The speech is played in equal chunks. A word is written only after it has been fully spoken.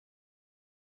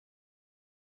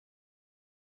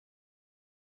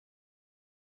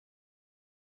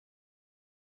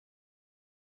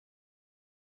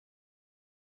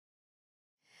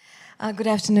Good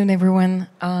afternoon, everyone,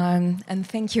 and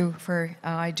thank you for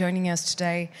joining us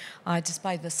today,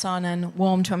 despite the sun and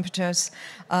warm temperatures,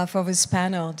 for this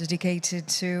panel dedicated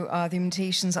to the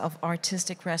mutations of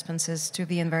artistic responses to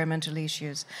the environmental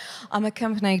issues. I'm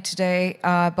accompanied today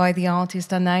by the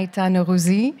artists Anahita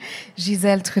Norouzi,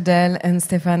 Gisèle, Trudel, and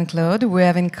Stéphane Claude, who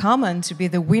have in common to be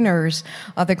the winners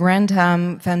of the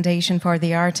Grantham Foundation for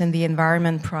the Art and the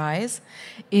Environment Prize.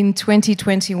 In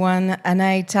 2021,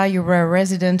 Anahita, you were a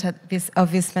resident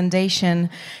of this foundation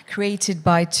created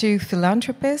by two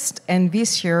philanthropists, and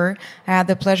this year I had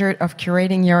the pleasure of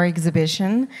curating your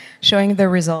exhibition showing the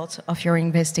results of your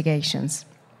investigations.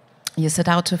 You set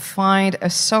out to find a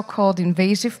so-called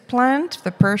invasive plant,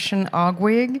 the Persian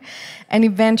ogwig, and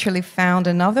eventually found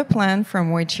another plant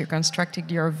from which you constructed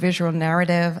your visual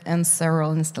narrative and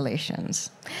several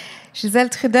installations. Gisèle,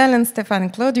 Trudel, and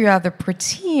Stéphane Claude, you have the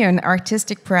Protean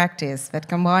artistic practice that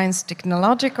combines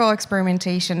technological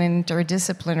experimentation and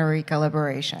interdisciplinary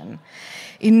collaboration.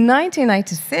 In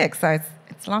 1996,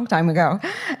 it's a long time ago,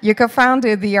 you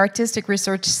co-founded the artistic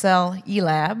research cell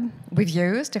eLab with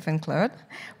you, Stéphane Claude,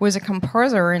 who is a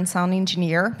composer and sound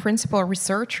engineer, principal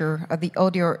researcher of the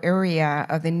audio area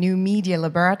of the new media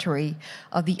laboratory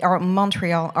of the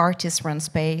Montreal artist-run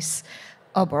space,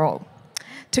 Obro.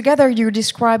 Together, you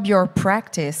describe your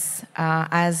practice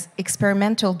as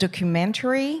experimental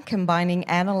documentary, combining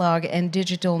analog and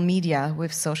digital media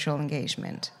with social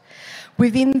engagement.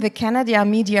 Within the Canada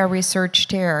Media Research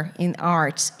Chair in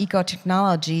Arts,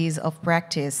 Ecotechnologies of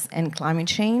Practice and Climate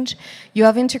Change, you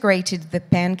have integrated the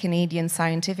Pan-Canadian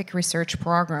Scientific Research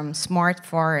Program, Smart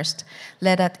Forest,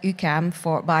 led at UQAM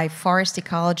by forest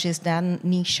ecologist Dan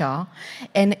Nisha,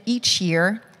 and each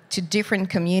year, to different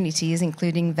communities,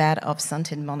 including that of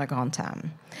Sentinels de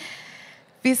Grantham.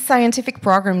 This scientific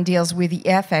program deals with the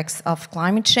effects of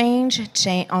climate change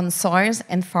on soils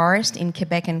and forests in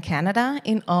Quebec and Canada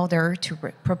in order to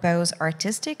propose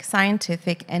artistic,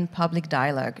 scientific, and public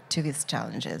dialogue to these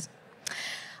challenges.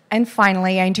 And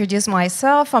finally, I introduce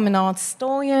myself. I'm an art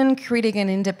historian, critic, and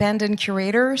independent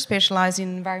curator, specialized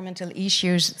in environmental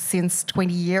issues since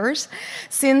 20 years.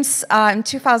 Since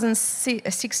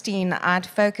 2016, I'd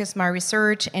focused my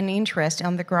research and interest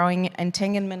on the growing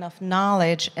entanglement of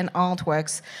knowledge and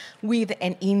artworks with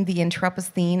and in the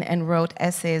Anthropocene, and wrote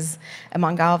essays,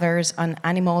 among others, on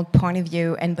animal point of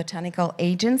view and botanical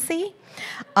agency.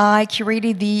 I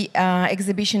curated the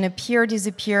exhibition Appear,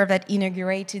 Disappear that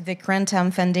inaugurated the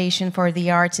Grantham Foundation for the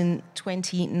Arts in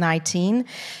 2019.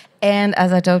 And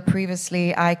as I told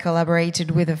previously, I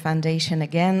collaborated with the foundation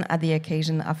again at the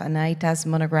occasion of Anahita's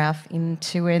monograph in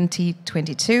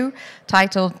 2022,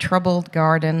 titled Troubled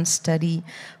Garden Study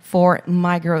for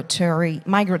Migratory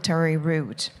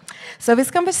Route. So this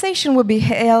conversation will be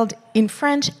held in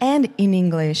French and in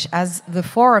English, as the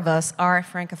four of us are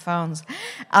francophones.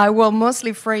 I will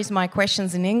mostly phrase my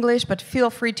questions in English, but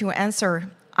feel free to answer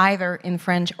either in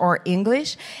French or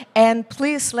English. And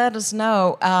please let us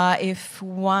know if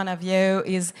one of you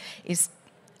is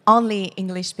only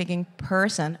English-speaking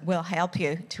person, will help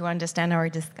you to understand our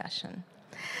discussion.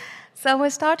 So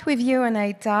we'll start with you,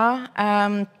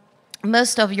 Anahita.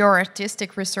 Most of your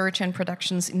artistic research and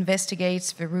productions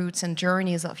investigates the roots and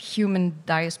journeys of human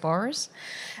diasporas,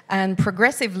 and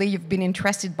progressively you've been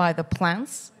interested by the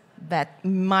plants that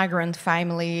migrant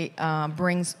family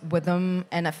brings with them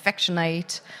and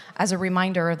affectionate as a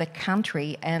reminder of the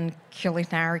country and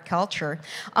culinary culture.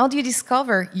 How do you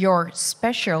discover your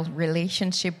special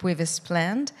relationship with this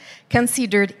plant,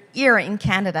 considered here in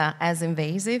Canada as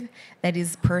invasive, that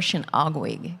is Persian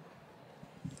ogwig?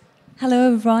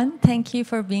 Hello, everyone. Thank you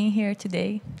for being here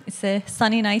today. It's a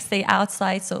sunny, nice day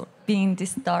outside, so being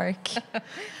this dark.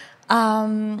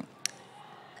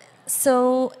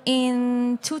 So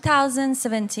in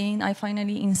 2017, I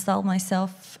finally installed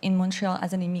myself in Montreal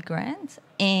as an immigrant,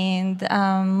 and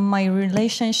my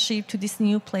relationship to this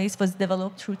new place was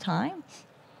developed through time.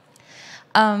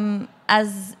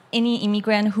 As any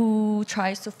immigrant who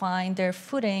tries to find their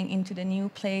footing into the new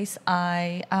place,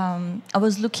 I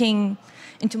was looking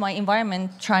into my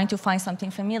environment, trying to find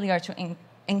something familiar to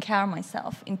encounter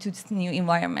myself into this new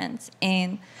environment.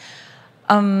 And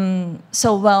that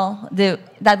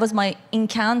was my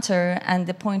encounter and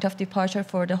the point of departure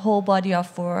for the whole body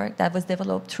of work that was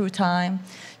developed through time,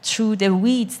 through the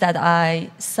weeds that I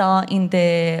saw in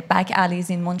the back alleys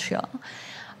in Montreal.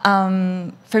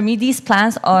 For me, these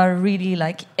plants are really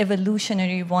like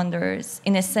evolutionary wonders,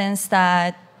 in a sense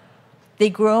that they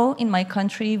grow in my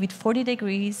country with 40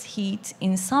 degrees heat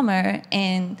in summer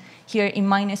and here in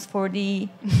minus 40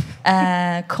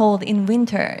 cold in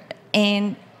winter.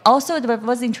 And also, it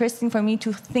was interesting for me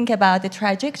to think about the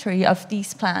trajectory of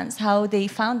these plants, how they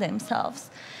found themselves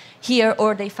here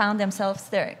or they found themselves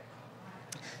there.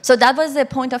 So that was the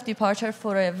point of departure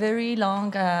for a very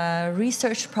long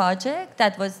research project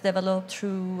that was developed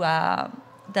through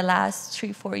the last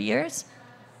 3-4 years,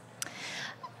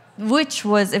 which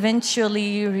was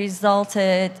eventually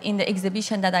resulted in the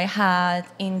exhibition that I had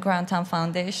in Grantham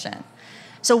Foundation.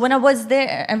 So when I was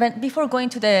there, and before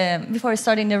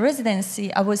starting the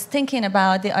residency, I was thinking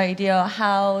about the idea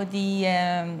how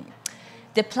the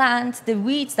plants, the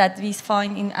weeds that we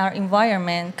find in our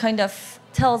environment, kind of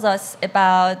tells us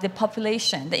about the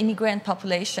population, the immigrant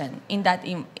population in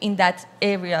that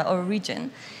area or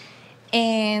region.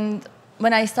 And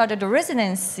when I started the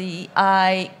residency,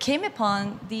 I came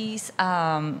upon this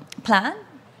plant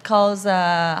called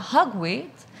hogweed.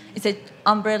 It's an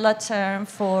umbrella term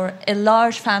for a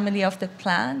large family of the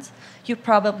plant. You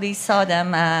probably saw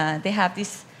them. They have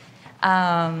this,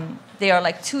 they are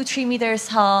like 2-3 meters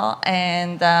tall,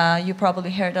 and you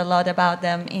probably heard a lot about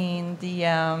them in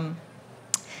the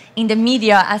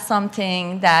media as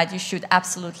something that you should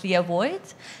absolutely avoid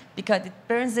because it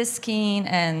burns the skin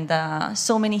and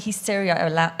so many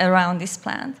hysteria around this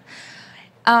plant.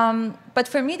 But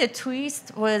for me, the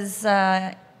twist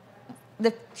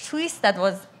that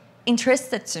was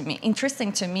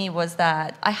interesting to me was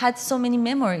that I had so many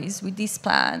memories with this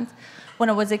plant. When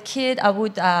I was a kid, I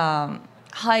would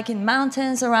hike in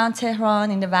mountains around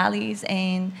Tehran in the valleys,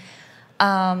 and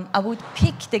I would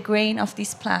pick the grain of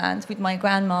this plant with my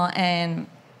grandma, and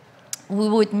we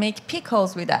would make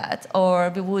pickles with that, or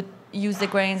we would use the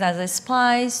grains as a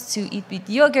spice to eat with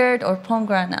yogurt or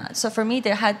pomegranate. So for me,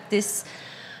 they had this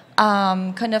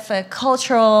kind of a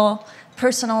cultural,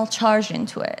 personal charge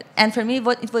into it. And for me,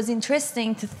 it was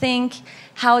interesting to think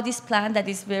how this plant that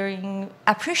is very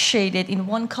appreciated in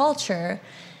one culture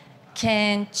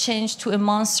can change to a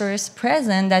monstrous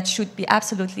present that should be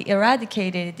absolutely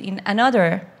eradicated in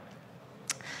another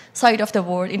side of the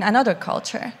world, in another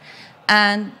culture.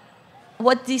 And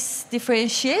what this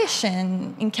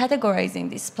differentiation in categorizing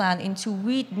this plant into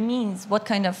weed means, what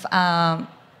kind of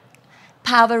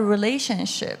power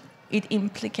relationship it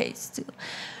implicates to.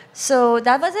 So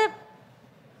that was a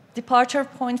departure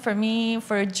point for me,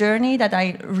 for a journey that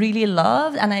I really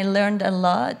loved, and I learned a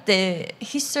lot. The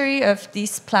history of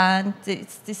this plant,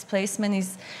 its displacement,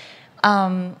 is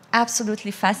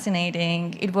absolutely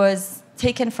fascinating. It was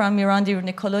taken from Iran during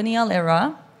the colonial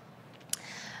era,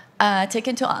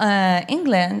 taken to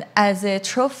England as a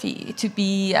trophy to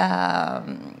be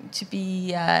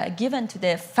given to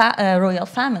the royal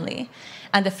family.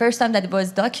 And the first time that it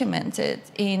was documented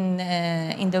in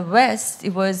the West,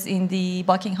 it was in the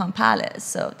Buckingham Palace.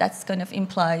 So that kind of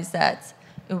implies that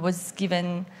it was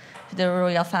given to the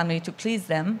royal family to please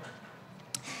them.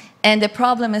 And the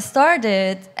problem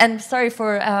started, and sorry,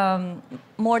 for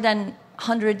more than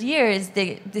 100 years,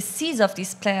 the seeds of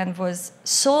this plant was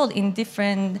sold in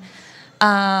different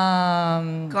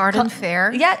garden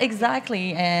fair. Yeah,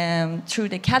 exactly, through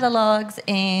the catalogs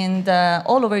and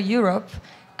all over Europe.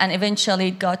 And eventually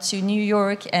it got to New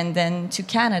York and then to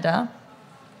Canada.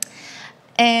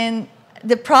 And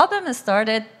the problem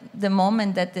started the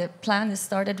moment that the plant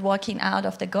started walking out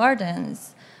of the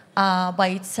gardens by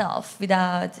itself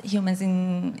without humans'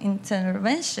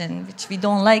 intervention, which we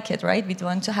don't like it, right? We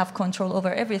want to have control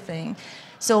over everything.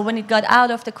 So when it got out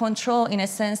of the control, in a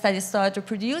sense that it started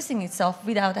reproducing itself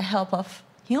without the help of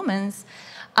humans,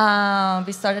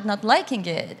 we started not liking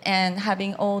it and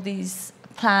having all these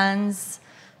plans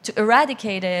to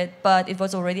eradicate it, but it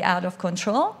was already out of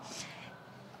control.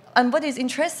 And what is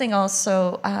interesting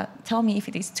also, tell me if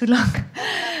it is too long,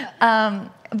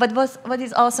 but what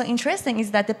is also interesting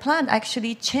is that the plant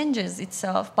actually changes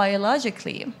itself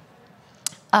biologically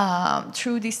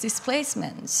through this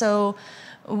displacement. So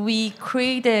we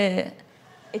create a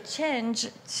change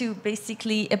to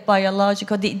basically a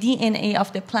biological, the DNA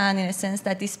of the plant, in a sense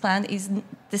that this plant is,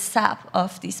 the sap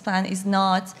of this plant is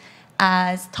not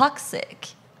as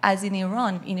toxic as in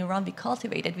Iran. In Iran, we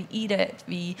cultivate it, we eat it,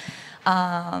 we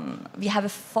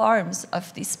have farms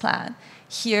of this plant.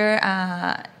 Here,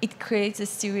 it creates a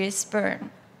serious burn.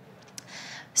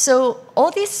 So all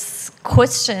these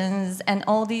questions and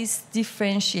all these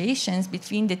differentiations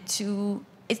between the two,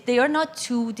 they are not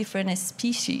two different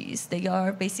species. They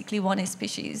are basically one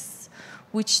species,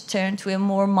 which turned to a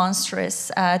more monstrous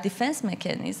defense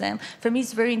mechanism. For me,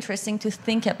 it's very interesting to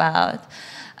think about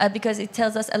because it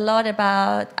tells us a lot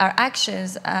about our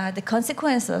actions, the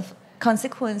consequences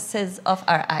of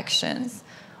our actions.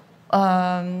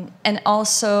 And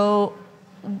also,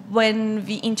 when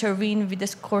we intervene with the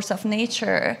course of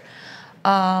nature,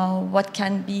 what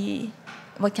can be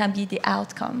what can be the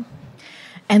outcome.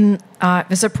 And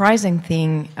the surprising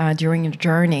thing during your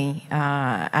journey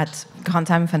at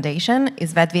Grantham Foundation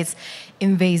is that this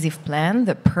invasive plant,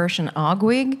 the Persian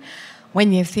hogweed,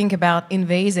 when you think about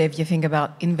invasive, you think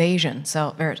about invasion.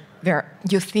 So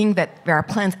you think that there are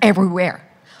plants everywhere.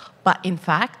 But in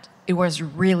fact, it was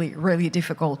really, really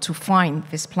difficult to find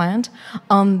this plant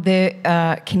on the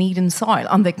Canadian soil,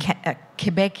 on the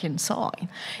Quebecian soil.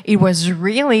 It was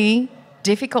really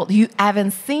difficult. You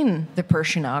haven't seen the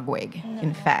Persian hogweed,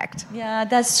 in fact. Yeah,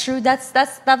 that's true.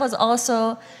 That was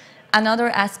also another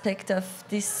aspect of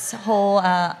this whole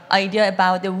idea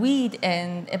about the weed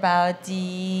and about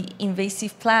the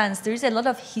invasive plants. There is a lot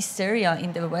of hysteria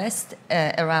in the West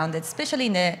around it, especially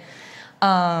in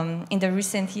the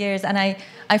recent years. And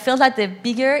I feel that the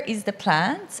bigger is the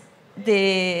plant,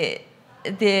 the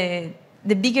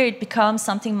bigger it becomes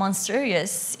something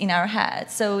monstrous in our head.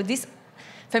 So this,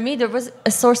 for me, there was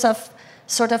a sort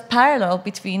of parallel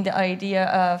between the idea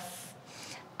of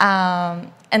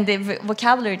and the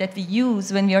vocabulary that we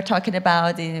use when we are talking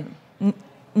about the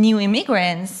new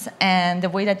immigrants and the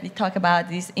way that we talk about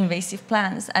these invasive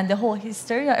plants and the whole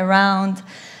hysteria around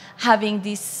having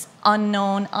this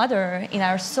unknown other in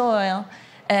our soil,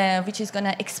 which is going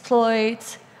to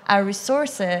exploit our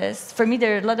resources. For me,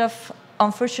 there are a lot of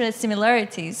unfortunate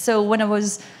similarities. So when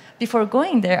before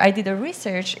going there, I did a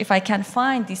research if I can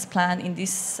find this plant in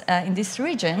this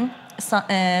region,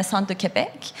 Centre de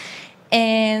Québec.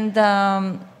 And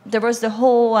there was the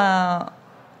whole,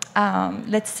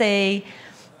 let's say,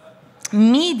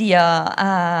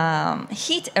 media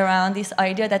heat around this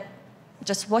idea that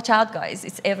just watch out, guys,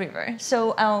 it's everywhere.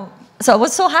 So I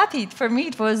was so happy. For me,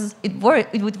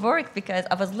 it would work because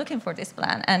I was looking for this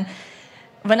plant. And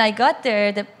when I got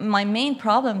there, my main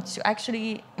problem to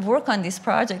actually work on this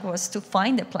project was to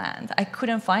find the plant. I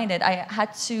couldn't find it. I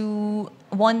had to,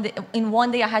 in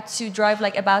one day, I had to drive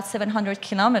like about 700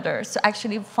 kilometers to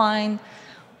actually find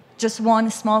just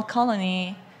one small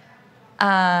colony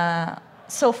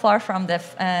so far from the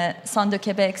Centre de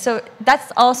Québec. So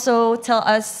that's also tell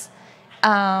us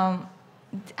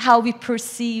how we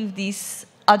perceive this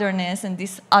otherness and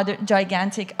this other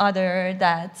gigantic other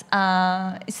that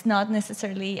is not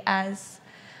necessarily as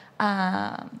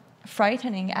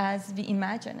frightening as we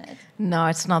imagine it. No,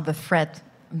 it's not the threat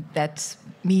that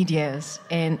medias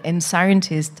and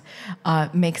scientists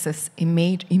makes us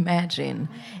imagine.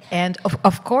 And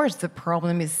of course, the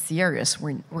problem is serious.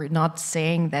 We're not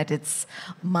saying that it's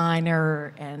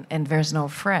minor and there's no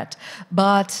threat,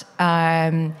 but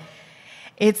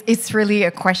it's really a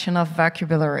question of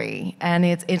vocabulary, and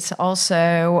it's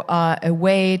also a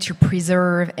way to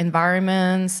preserve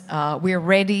environments. We're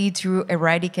ready to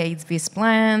eradicate these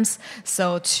plants,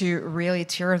 so to really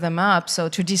tear them up, so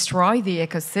to destroy the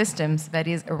ecosystems that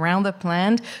is around the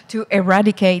plant, to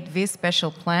eradicate this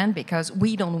special plant because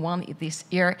we don't want this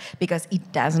here because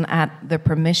it doesn't have the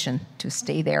permission to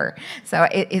stay there. So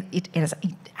it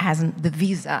hasn't the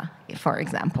visa, for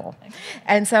example.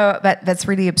 And so that's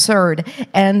really absurd.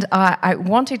 And I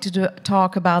wanted to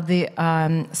talk about the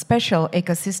special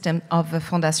ecosystem of the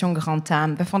Fondation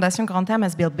Grantham. The Fondation Grantham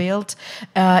has been built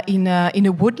in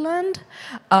a woodland,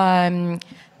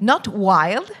 not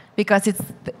wild, because it's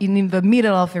in the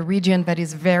middle of a region that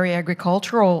is very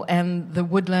agricultural, and the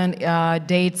woodland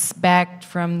dates back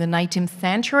from the 19th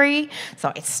century,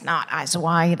 so it's not as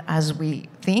wide as we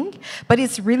think, but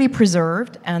it's really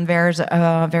preserved, and there's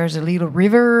a little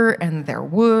river, and there are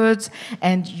woods,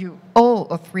 and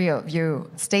all three of you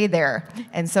stay there,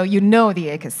 and so you know the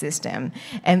ecosystem,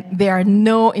 and there are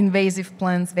no invasive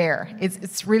plants there.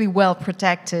 It's really well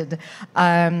protected,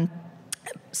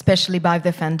 especially by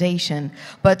the foundation.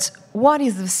 But what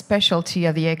is the specialty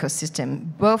of the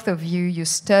ecosystem? Both of you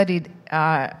studied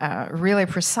really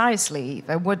precisely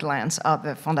the woodlands of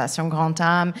the Fondation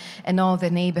Grantham and all the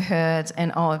neighborhoods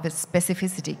and all of its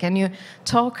specificity. Can you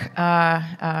talk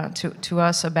to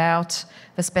us about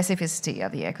the specificity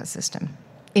of the ecosystem?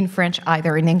 In French,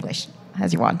 either in English,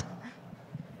 as you want.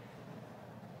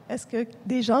 Est-ce que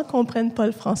des gens ne comprennent pas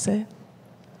le français?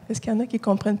 Est-ce qu'il y en a qui ne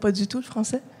comprennent pas du tout le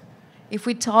français? If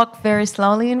we talk very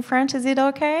slowly in French, is it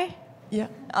okay? Yeah.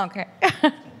 Okay.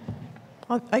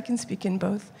 I can speak in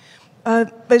both.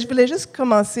 Je voulais juste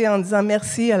commencer en disant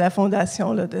merci à la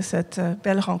Fondation là, de cette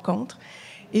belle rencontre.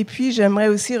 Et puis, j'aimerais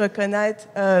aussi reconnaître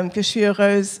que je suis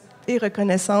heureuse et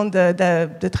reconnaissante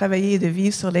de travailler et de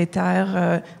vivre sur les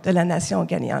terres de la nation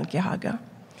Kanien'kehá:ka.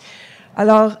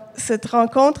 Alors, cette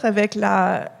rencontre avec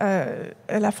la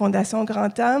Fondation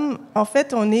Grantham, en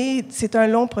fait, c'est un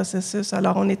long processus.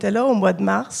 Alors, on était là au mois de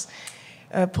mars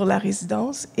pour la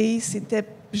résidence. Et c'était,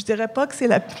 je dirais pas que c'est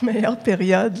la meilleure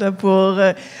période là,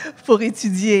 pour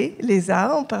étudier les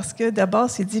arbres, parce que d'abord,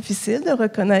 c'est difficile de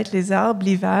reconnaître les arbres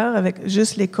l'hiver avec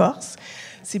juste l'écorce.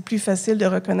 C'est plus facile de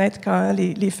reconnaître quand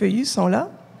les feuillus sont là,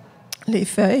 les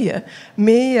feuilles.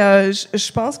 Mais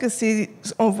je pense que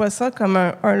on voit ça comme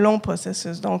un long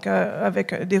processus, donc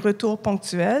avec des retours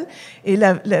ponctuels. Et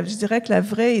je dirais que la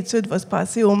vraie étude va se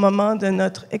passer au moment de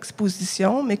notre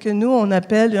exposition, mais que nous, on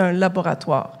appelle un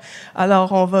laboratoire.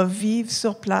 Alors, on va vivre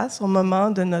sur place au moment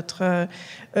de notre...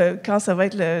 quand ça va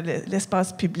être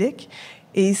l'espace public.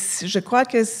 Et je crois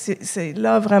que c'est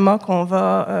là vraiment qu'on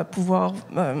va pouvoir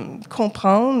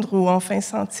comprendre ou enfin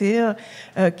sentir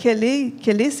quelle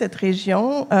est cette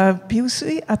région, puis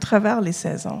aussi à travers les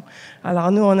saisons.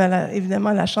 Alors nous, on a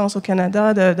évidemment la chance au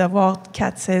Canada d'avoir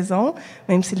 4 saisons,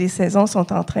 même si les saisons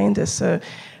sont en train de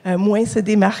moins se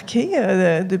démarquer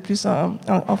de plus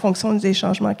en fonction des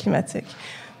changements climatiques.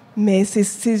 Mais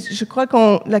je crois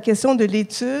que la question de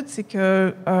l'étude, c'est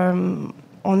que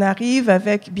on arrive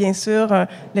avec, bien sûr,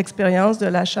 l'expérience de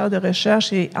la chaire de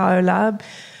recherche et AE Lab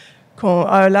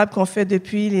qu'on fait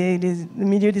depuis le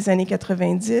milieu des années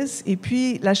 90. Et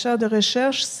puis, la chaire de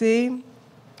recherche, c'est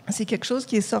quelque chose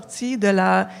qui est sorti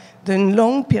d'une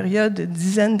longue période de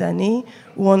dizaines d'années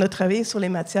où on a travaillé sur les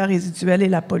matières résiduelles et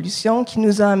la pollution qui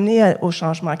nous a amenés au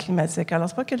changement climatique. Alors,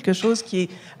 c'est pas quelque chose qui est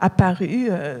apparu.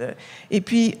 Et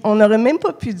puis, on n'aurait même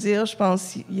pas pu dire, je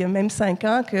pense, il y a même 5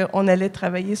 ans, qu'on allait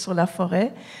travailler sur la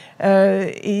forêt.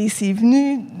 Et c'est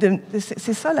venu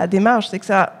c'est ça la démarche, c'est que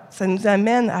ça nous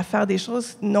amène à faire des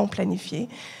choses non planifiées.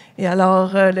 Et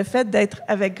alors, le fait d'être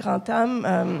avec Grantham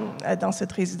dans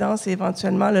cette résidence et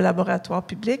éventuellement le laboratoire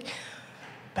public,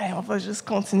 ben, on va juste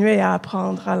continuer à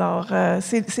apprendre. Alors,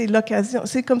 c'est l'occasion,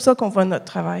 c'est comme ça qu'on voit notre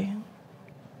travail.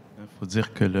 Il faut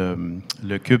dire que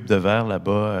le cube de verre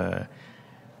là-bas,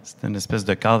 c'est une espèce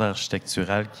de cadre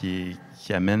architectural qui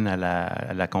amène à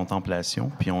la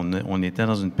contemplation. Puis on était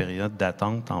dans une période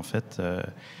d'attente, en fait,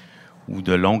 ou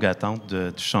de longue attente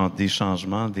des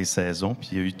changements des saisons.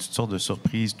 Puis il y a eu toutes sortes de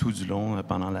surprises tout du long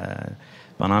pendant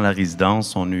la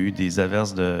résidence. On a eu des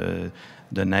averses de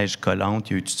neige collante,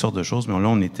 il y a eu toutes sortes de choses. Mais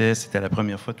là, c'était la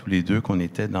première fois tous les deux qu'on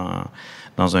était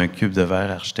dans un cube de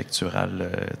verre architectural,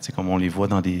 comme on les voit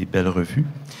dans des belles revues.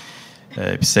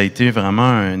 Puis ça a été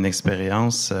vraiment une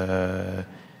expérience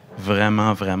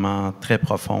vraiment, vraiment très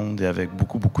profonde et avec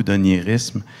beaucoup, beaucoup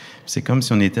d'onirisme. C'est comme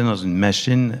si on était dans une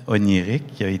machine onirique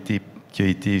qui a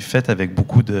été faite avec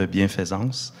beaucoup de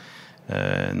bienfaisance,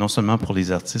 non seulement pour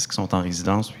les artistes qui sont en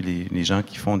résidence puis les gens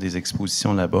qui font des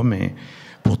expositions là-bas, mais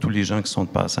pour tous les gens qui sont de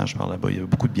passage par là-bas. Il y a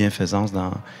beaucoup de bienfaisance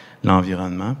dans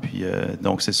l'environnement. Puis,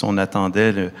 donc, c'est ça, on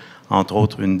attendait, entre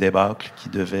autres, une débâcle qui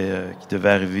devait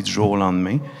arriver du jour au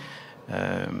lendemain.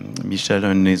 Michel,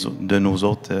 un de nos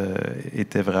autres,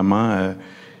 c'était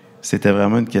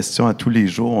vraiment une question à tous les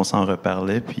jours, on s'en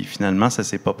reparlait, puis finalement, ça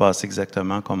s'est pas passé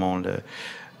exactement comme on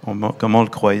le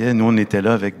croyait. Nous, on était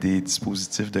là avec des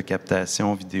dispositifs de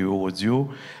captation vidéo, audio,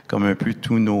 comme un peu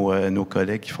tous nos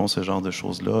collègues qui font ce genre de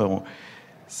choses-là.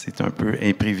 C'est un peu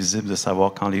imprévisible de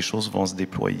savoir quand les choses vont se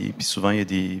déployer. Puis souvent,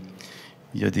 il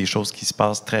y a des choses qui se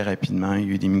passent très rapidement. Il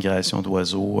y a eu des migrations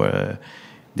d'oiseaux,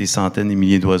 des centaines et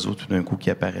milliers d'oiseaux tout d'un coup qui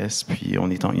apparaissent, puis il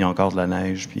y a encore de la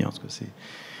neige, puis en tout cas,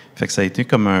 fait que ça a été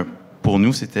comme pour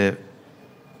nous, c'était...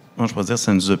 Moi, je pourrais dire,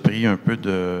 ça nous a pris un peu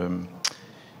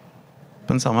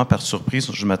pas nécessairement par surprise,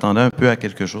 je m'attendais un peu à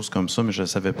quelque chose comme ça, mais je ne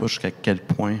savais pas jusqu'à quel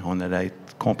point on allait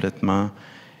être complètement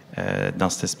dans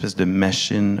cette espèce de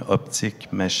machine optique,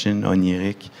 machine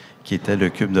onirique, qui était le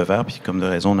cube de verre, puis comme de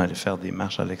raison, on allait faire des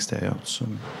marches à l'extérieur, tout ça.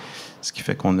 Ce qui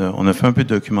fait qu'on a fait un peu de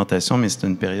documentation, mais c'est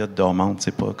une période dormante.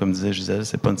 C'est pas, comme disait Gisèle,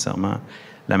 c'est pas nécessairement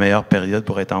la meilleure période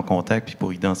pour être en contact puis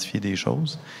pour identifier des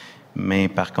choses. Mais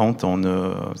par contre,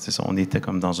 on était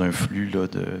comme dans un flux là,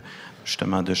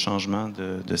 justement de changement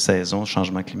de saison,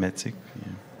 changement climatique.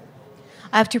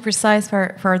 I have to precise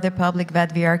for the public that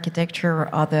the architecture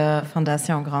of the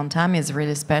Fondation Grantham is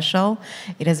really special.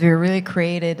 It has been really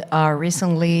created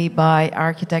recently by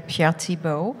architect Pierre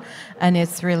Thibault, and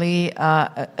it's really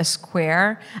a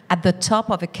square at the top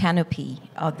of a canopy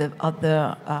of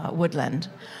the woodland.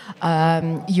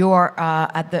 You're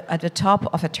at the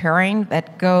top of a terrain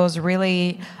that goes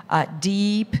really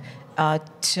deep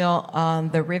till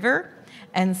the river.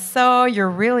 And so you're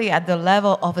really at the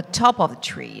level of the top of the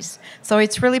trees. So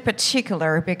it's really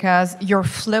particular because you're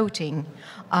floating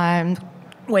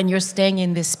when you're staying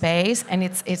in this space, and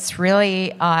it's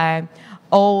really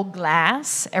all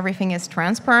glass. Everything is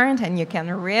transparent, and you can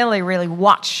really, really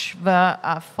watch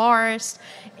the forest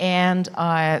and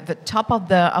the top of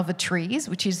the trees,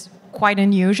 which is quite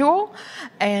unusual,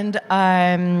 and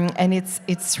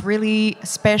it's really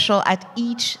special at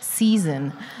each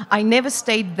season. I never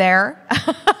stayed there,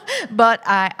 but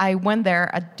I went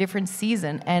there at different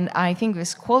season, and I think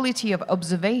this quality of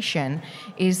observation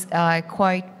is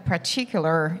quite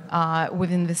particular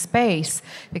within the space,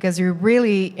 because you're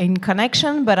really in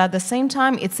connection, but at the same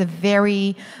time it's a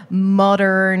very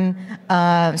modern,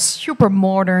 super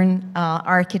modern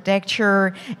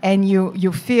architecture, and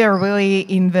you feel really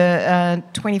in the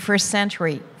 21st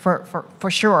century for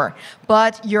sure,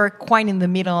 but you're quite in the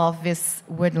middle of this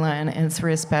woodland, and it's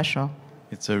really special.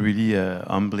 It's a really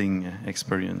humbling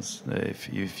experience.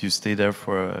 If you stay there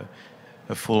for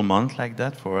a full month like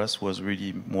that, for us was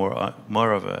really more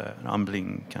of an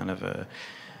humbling kind of a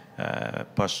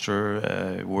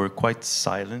posture. We're quite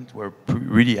silent. We're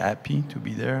really happy to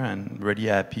be there and really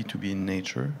happy to be in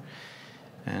nature.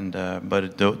 And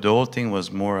but the whole thing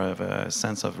was more of a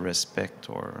sense of respect,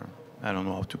 or I don't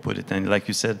know how to put it. And like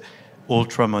you said,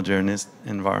 ultra-modernist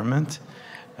environment.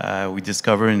 We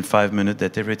discovered in 5 minutes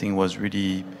that everything was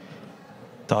really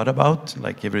thought about,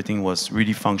 like everything was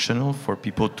really functional for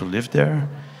people to live there,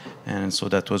 and so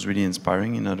that was really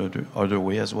inspiring in other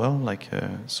way as well. Like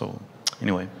so,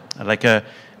 anyway, like a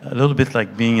little bit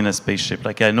like being in a spaceship.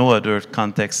 Like I know other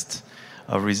contexts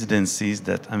of residencies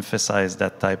that emphasize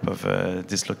that type of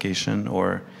dislocation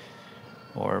or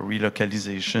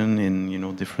relocalization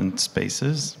in different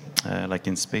spaces, like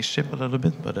in spaceship a little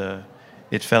bit, but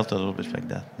it felt a little bit like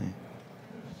that. Yeah.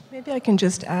 Maybe I can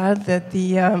just add that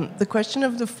the question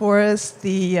of the forest,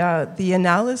 the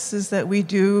analysis that we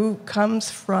do comes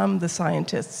from the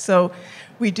scientists. So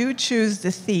we do choose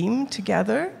the theme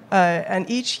together, and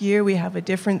each year we have a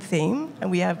different theme,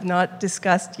 and we have not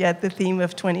discussed yet the theme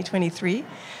of 2023.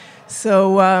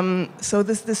 So,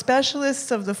 the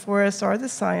specialists of the forest are the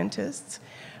scientists.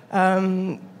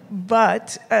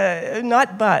 But the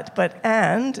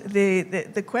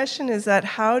question is that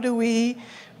how do we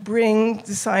bring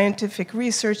the scientific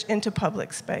research into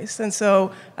public space? And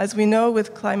so, as we know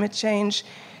with climate change,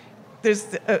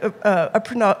 there's a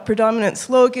predominant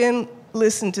slogan,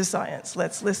 listen to science.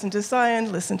 Let's listen to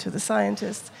science, listen to the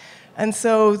scientists. And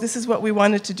so this is what we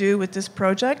wanted to do with this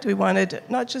project. We wanted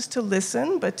not just to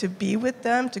listen, but to be with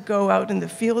them, to go out in the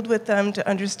field with them, to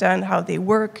understand how they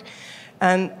work.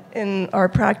 And in our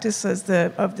practice of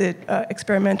the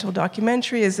experimental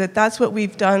documentary is that's what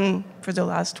we've done for the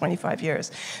last 25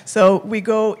 years. So we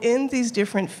go in these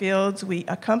different fields, we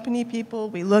accompany people,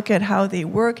 we look at how they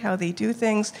work, how they do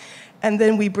things, and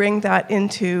then we bring that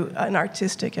into an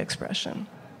artistic expression.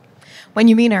 When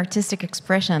you mean artistic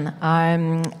expression,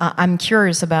 I'm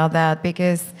curious about that,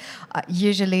 because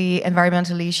usually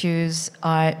environmental issues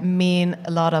mean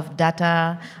a lot of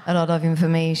data, a lot of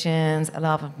information, a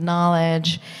lot of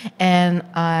knowledge, and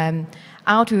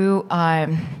how to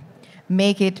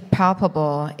make it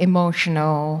palpable,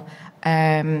 emotional,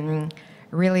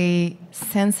 really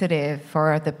sensitive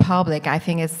for the public. I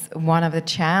think it's one of the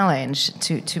challenge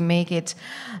to make it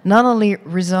not only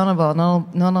reasonable,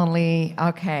 not only,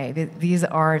 okay, these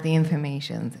are the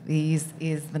information, these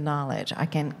is the knowledge I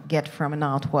can get from an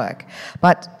artwork,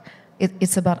 but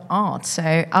it's about art.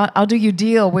 So how do you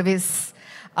deal with this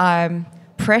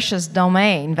precious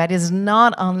domain that is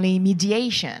not only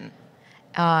mediation,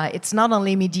 it's not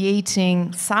only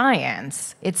mediating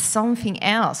science, it's something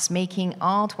else, making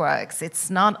artworks. It's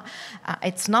not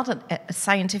a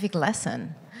scientific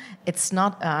lesson. It's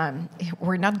not,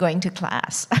 we're not going to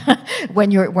class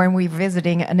when we're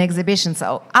visiting an exhibition.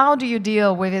 So how do you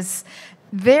deal with this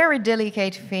very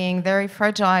delicate thing, very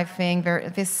fragile thing,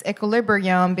 this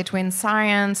equilibrium between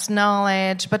science,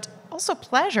 knowledge, but also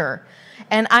pleasure?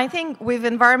 And I think with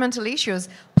environmental issues,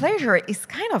 pleasure is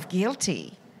kind of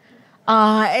guilty.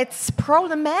 It's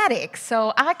problematic.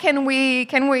 So how can we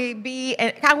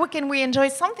enjoy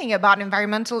something about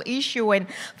environmental issue and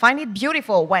find it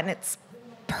beautiful when it's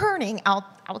burning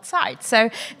outside? So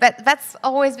that's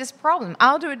always this problem.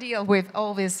 How do we deal with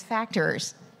all these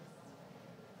factors?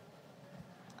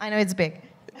 I know it's big.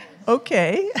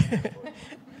 Okay.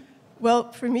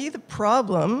 Well, for me, the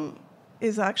problem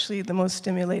is actually the most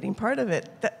stimulating part of it.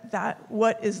 That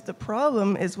what is the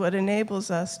problem is what enables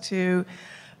us to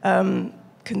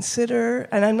consider,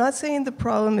 and I'm not saying the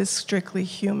problem is strictly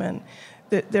human,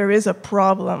 that there is a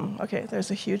problem, okay,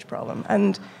 there's a huge problem,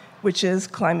 and which is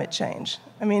climate change.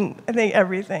 I mean, I think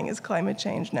everything is climate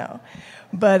change now.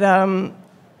 But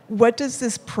what does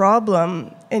this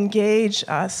problem engage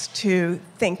us to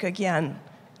think again,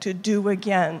 to do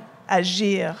again,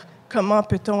 agir? Comment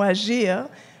peut-on agir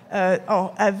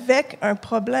avec un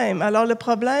problème? Alors le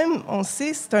problème, on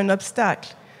sait, c'est un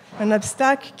obstacle. un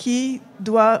obstacle qui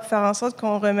doit faire en sorte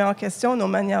qu'on remet en question nos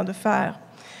manières de faire.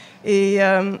 Et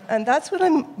and that's what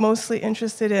I'm mostly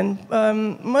interested in.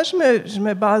 Moi, je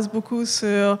me base beaucoup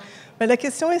sur... Mais la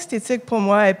question esthétique, pour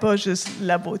moi, n'est pas juste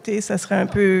la beauté, ça serait un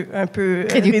peu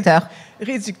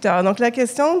réducteur. Donc, la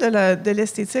question de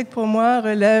l'esthétique, pour moi,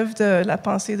 relève de la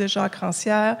pensée de Jacques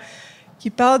Rancière, qui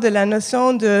parle de la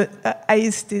notion de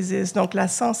aesthésis, donc la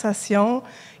sensation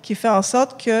qui fait en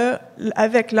sorte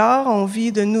qu'avec l'art, on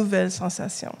vit de nouvelles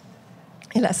sensations.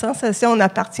 Et la sensation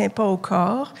n'appartient pas au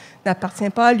corps, n'appartient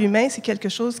pas à l'humain, c'est quelque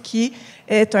chose qui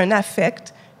est un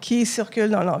affect qui circule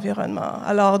dans l'environnement.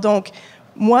 Alors donc,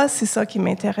 moi, c'est ça qui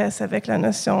m'intéresse avec la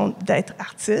notion d'être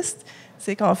artiste,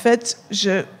 c'est qu'en fait,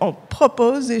 on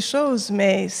propose des choses,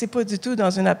 mais c'est pas du tout dans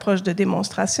une approche de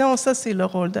démonstration. Ça, c'est le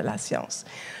rôle de la science.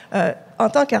 En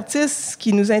tant qu'artiste, ce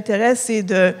qui nous intéresse, c'est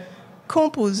de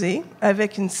composer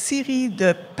avec une série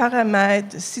de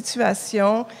paramètres, de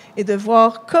situations, et de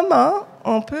voir comment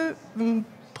on peut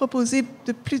proposer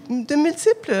de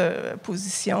multiples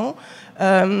positions.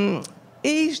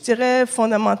 Et je dirais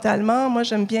fondamentalement, moi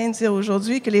j'aime bien dire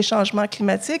aujourd'hui que les changements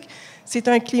climatiques, c'est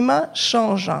un climat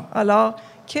changeant. Alors,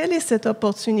 quelle est cette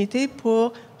opportunité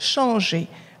pour changer?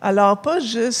 Alors, pas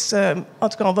juste, en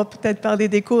tout cas, on va peut-être parler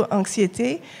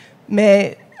d'éco-anxiété,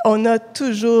 mais on a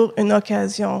toujours une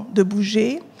occasion de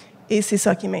bouger, et c'est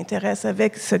ça qui m'intéresse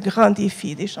avec ce grand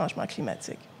défi des changements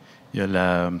climatiques.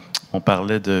 On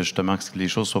parlait de justement que les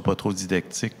choses ne soient pas trop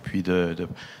didactiques, puis de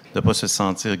ne pas se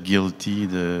sentir guilty,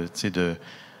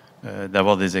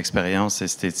 d'avoir des expériences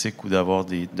esthétiques ou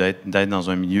d'être dans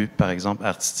un milieu, par exemple,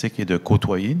 artistique et de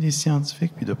côtoyer des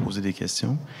scientifiques, puis de poser des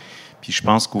questions. Puis je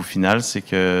pense qu'au final, c'est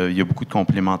qu'il y a beaucoup de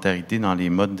complémentarité dans les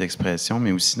modes d'expression,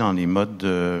 mais aussi dans les modes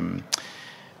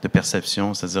de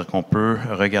perception. C'est-à-dire qu'on peut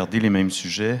regarder les mêmes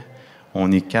sujets.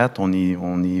 On est 4, on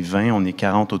est 20, on est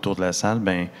 40 autour de la salle.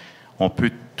 Bien, on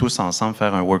peut tous ensemble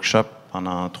faire un workshop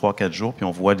pendant 3-4 jours, puis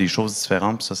on voit des choses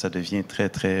différentes, puis ça devient très,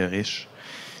 très riche.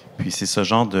 Puis c'est ce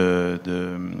genre de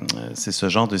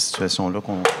situation-là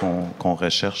qu'on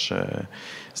recherche.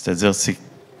 C'est-à-dire,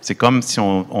 c'est comme si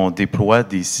on déploie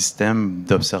des systèmes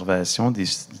d'observation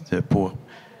pour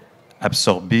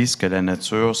absorber ce que la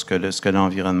nature, ce que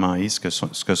l'environnement est, ce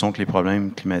que sont les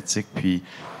problèmes climatiques, puis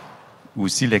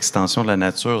aussi l'extension de la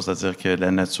nature, c'est-à-dire que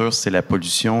la nature, c'est la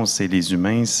pollution, c'est les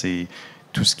humains, c'est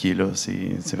tout ce qui est là.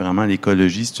 C'est vraiment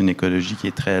l'écologie, c'est une écologie qui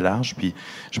est très large, puis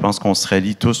je pense qu'on se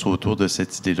rallie tous autour de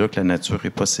cette idée-là que la nature n'est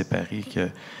pas séparée,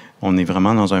 qu'on est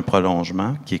vraiment dans un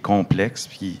prolongement qui est complexe,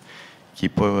 puis qui est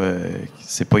pas,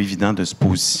 c'est pas évident de se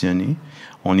positionner.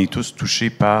 On est tous touchés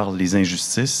par les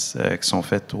injustices qui sont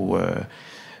faites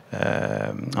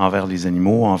envers les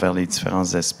animaux, envers les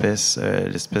différentes espèces,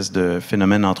 l'espèce de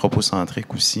phénomène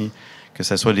anthropocentrique aussi, que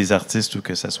ce soit les artistes ou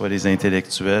que ce soit les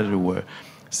intellectuels, ou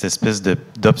cette espèce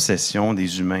d'obsession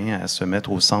des humains à se mettre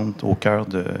au cœur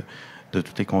de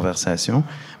toutes les conversations.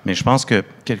 Mais je pense que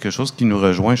quelque chose qui nous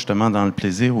rejoint justement dans le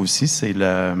plaisir aussi, c'est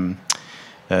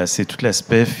tout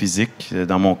l'aspect physique.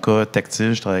 Dans mon cas,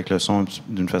 tactile, je travaille avec le son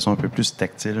d'une façon un peu plus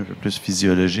tactile, un peu plus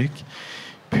physiologique.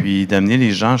 Puis d'amener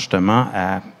les gens justement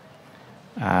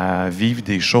à vivre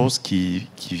des choses qui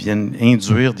viennent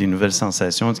induire des nouvelles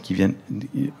sensations, qui viennent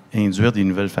induire des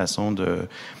nouvelles façons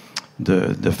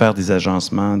de faire des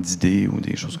agencements d'idées ou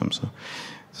des choses comme ça.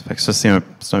 Ça fait que ça, c'est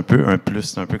un peu un plus.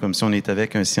 C'est un peu comme si on était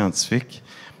avec un scientifique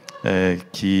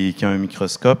qui a un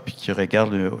microscope et qui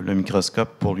regarde le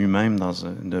microscope pour lui-même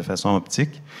de façon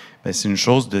optique. Bien, c'est une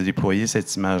chose de déployer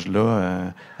cette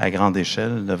image-là à grande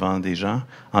échelle devant des gens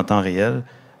en temps réel,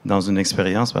 dans une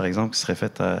expérience, par exemple, qui serait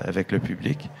faite avec le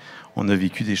public. On a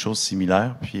vécu des choses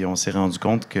similaires, puis on s'est rendu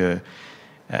compte que,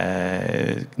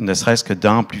 ne serait-ce que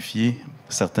d'amplifier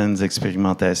certaines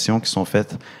expérimentations qui sont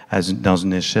faites dans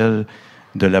une échelle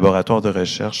de laboratoire de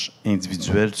recherche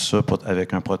individuel, tout ça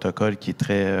avec un protocole qui est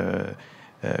très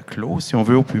clos, si on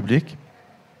veut, au public,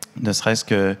 ne serait-ce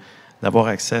que d'avoir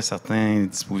accès à certains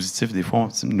dispositifs, des fois,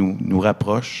 nous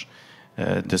rapproche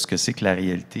de ce que c'est que la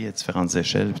réalité à différentes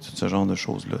échelles, puis tout ce genre de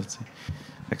choses-là.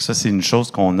 Fait que ça, c'est une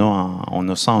chose qu'on a, on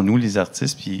a ça en nous, les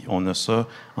artistes, puis on a ça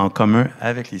en commun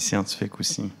avec les scientifiques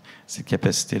aussi. Cette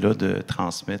capacité-là de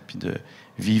transmettre, puis de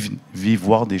vivre,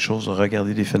 voir des choses,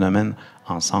 regarder des phénomènes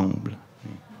ensemble.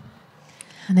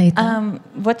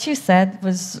 What you said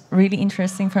was really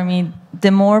interesting for me.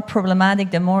 The more problematic,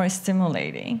 the more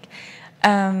stimulating.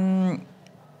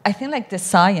 I think like the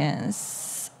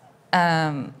science,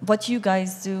 what you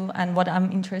guys do and what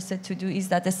I'm interested to do is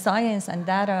that the science and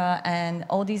data and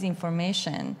all this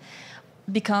information,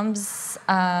 becomes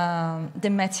the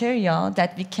material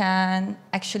that we can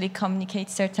actually communicate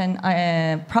certain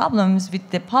problems with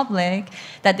the public,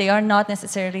 that they are not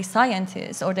necessarily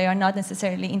scientists or they are not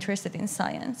necessarily interested in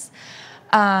science.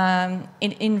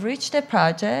 It enriched the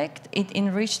project, it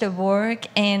enriched the work,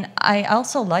 and I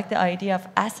also like the idea of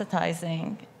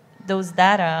assetizing those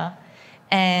data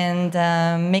and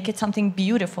make it something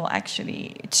beautiful,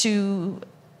 actually,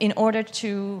 in order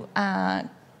to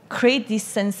create these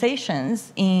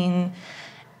sensations in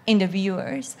the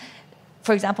viewers.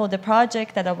 For example, the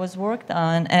project that I worked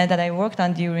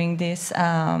on during this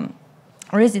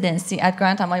residency at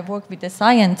Grantham, I worked with the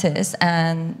scientists,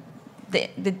 and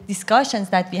the discussions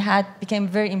that we had became a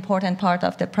very important part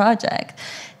of the project.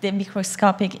 The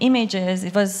microscopic images,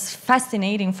 it was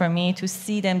fascinating for me to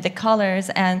see them, the colors,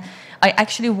 and I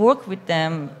actually worked with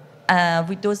them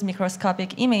with those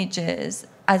microscopic images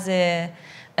as a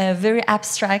very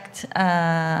abstract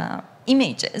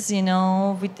images, you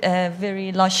know, with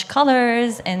very lush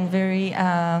colors and very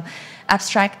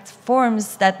abstract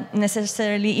forms that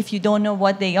necessarily, if you don't know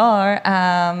what they are,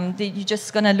 you're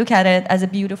just going to look at it as a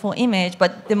beautiful image.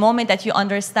 But the moment that you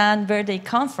understand where they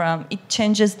come from, it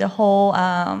changes the whole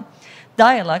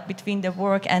dialogue between the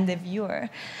work and the viewer.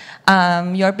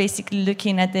 You're basically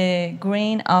looking at the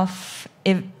grain of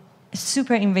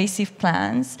super invasive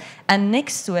plants, and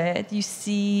next to it you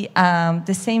see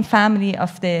the same family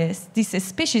of this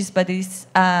species, but it's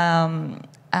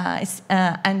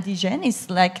indigenous, it's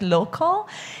like local,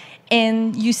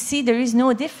 and you see there is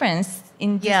no difference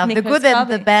in this. Yeah, the good and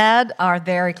the bad are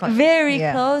very close. Very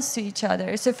close to each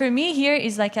other. So for me here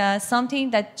is like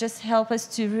something that just helps us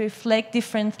to reflect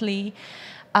differently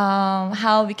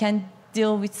how we can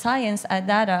deal with science and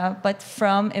data, but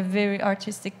from a very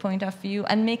artistic point of view,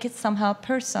 and make it somehow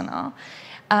personal.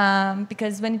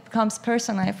 Because when it becomes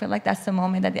personal, I feel like that's the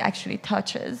moment that it actually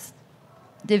touches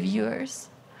the viewers.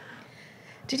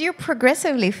 Did you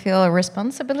progressively feel a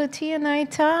responsibility,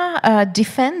 Anahita,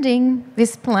 defending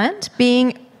this plant,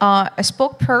 being a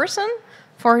spokesperson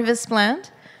for this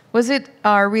plant? Was it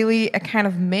really a kind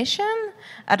of mission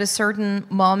at a certain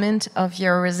moment of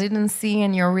your residency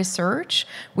and your research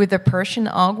with the Persian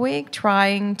ogwig,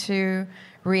 trying to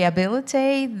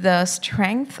rehabilitate the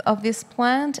strength of this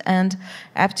plant? And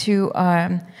I have to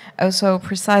also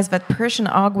precise that Persian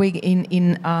ogwig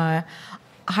in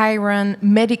iron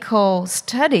medical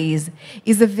studies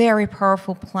is a very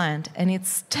powerful plant, and it's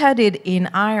studied in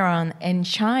Iran and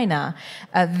China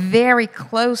very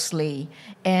closely.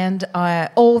 And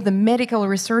all the medical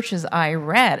researches I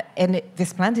read, and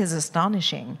this plant is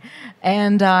astonishing.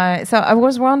 And so I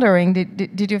was wondering,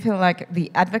 did you feel like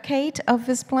the advocate of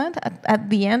this plant at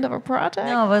the end of a project?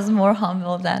 No, I was more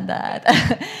humble than that.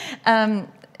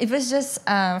 It was just,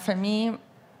 for me,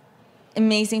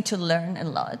 amazing to learn a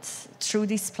lot through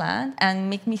this plant and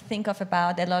make me think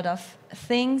about a lot of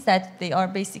things that they are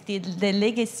basically the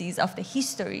legacies of the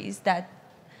histories that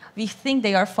we think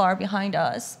they are far behind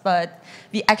us, but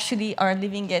we actually are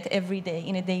living it every day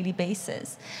in a daily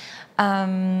basis.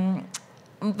 When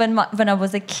I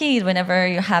was a kid, whenever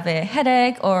you have a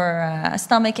headache or a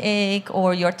stomach ache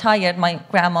or you're tired, my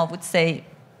grandma would say,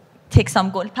 take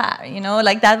some golpar, you know,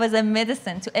 like that was a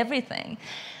medicine to everything.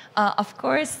 Of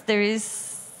course, there is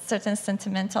certain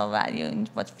sentimental value in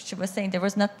what she was saying. There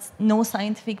was no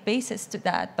scientific basis to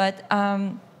that, but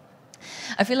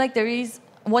I feel like there is.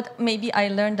 What maybe I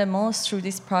learned the most through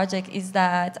this project is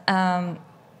that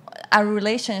our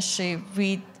relationship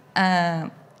with,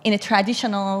 in a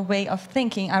traditional way of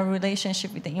thinking, our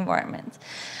relationship with the environment.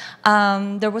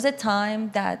 There was a time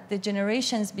that the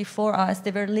generations before us, they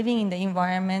were living in the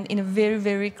environment in a very,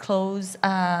 very close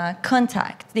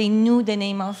contact. They knew the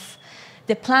name of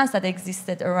the plants that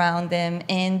existed around them,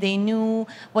 and they knew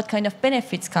what kind of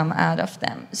benefits come out of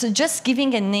them. So just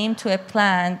giving a name to a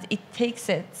plant, it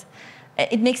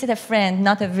makes it a friend,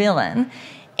 not a villain.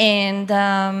 And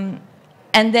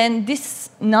then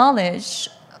this knowledge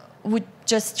would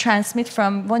just transmit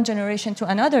from one generation to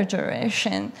another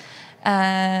generation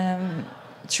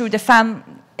through the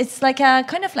It's like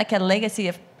kind of like a legacy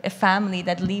of a family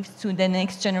that leaves to the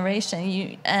next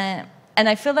generation. And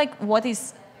I feel like what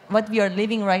we are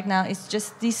living right now is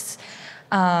just this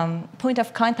point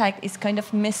of contact is kind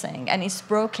of missing and it's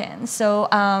broken. So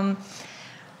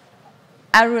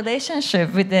our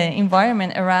relationship with the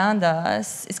environment around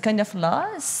us is kind of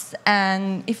lost.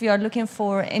 And if you are looking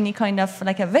for any kind of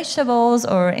like a vegetables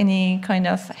or any kind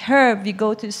of herb, we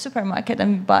go to the supermarket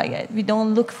and we buy it. We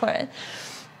don't look for it.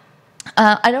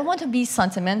 I don't want to be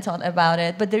sentimental about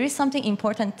it, but there is something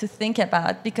important to think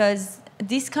about, because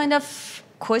this kind of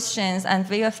questions and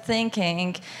way of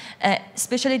thinking,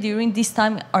 especially during this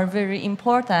time, are very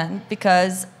important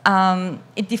because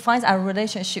it defines our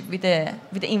relationship with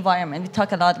the environment. We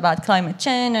talk a lot about climate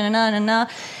change,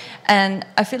 and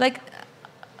I feel like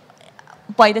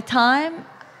by the time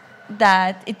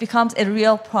that it becomes a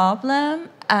real problem,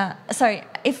 how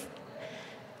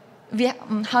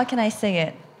can I say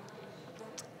it?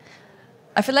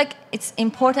 I feel like it's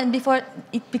important before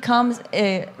it becomes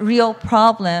a real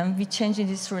problem, we change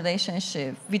this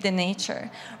relationship with the nature.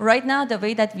 Right now, the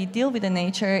way that we deal with the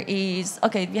nature is,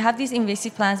 okay, we have these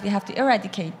invasive plants, we have to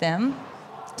eradicate them.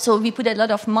 So we put a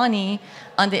lot of money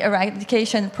on the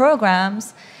eradication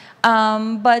programs,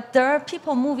 but there are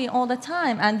people moving all the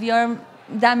time, and we are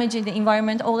damaging the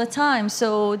environment all the time.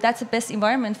 So that's the best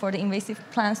environment for the invasive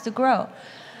plants to grow.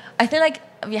 I feel like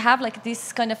we have like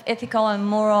this kind of ethical and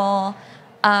moral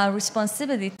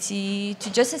responsibility to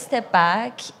just step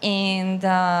back and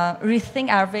rethink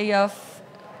our way of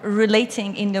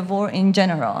relating in the world in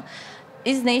general.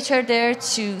 Is nature there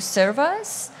to serve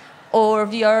us, or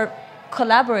we are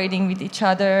collaborating with each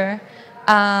other?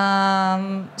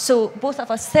 So both of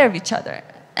us serve each other.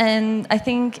 And I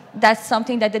think that's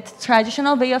something that the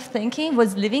traditional way of thinking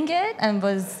was living it and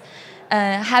was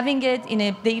having it in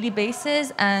a daily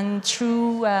basis, and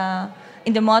through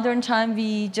in the modern time,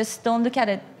 we just don't look at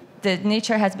it. The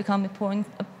nature has become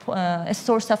a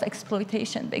source of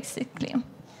exploitation, basically.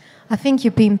 I think you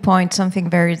pinpoint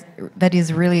something that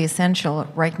is really essential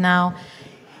right now.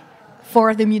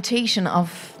 For the mutation of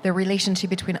the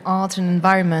relationship between art and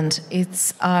environment,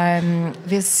 it's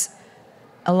this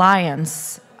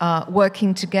alliance,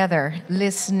 working together,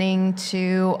 listening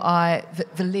to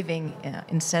the living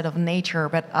instead of nature,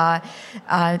 but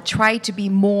try to be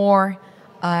more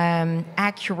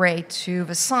accurate to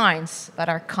the signs that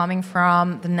are coming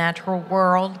from the natural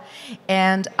world.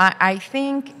 And I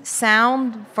think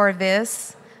sound for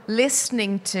this,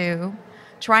 listening to,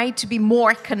 try to be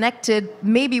more connected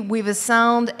maybe with the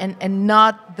sound and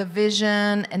not the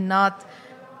vision and not,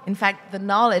 in fact, the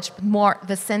knowledge, but more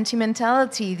the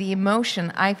sentimentality, the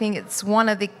emotion. I think it's one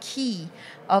of the key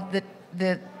of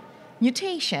the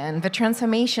mutation, the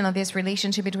transformation of this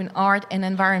relationship between art and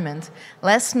environment.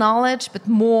 Less knowledge, but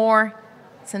more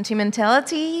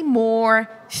sentimentality, more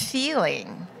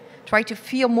feeling. Try to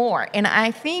feel more. And I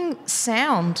think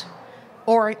sound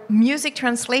or music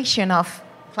translation of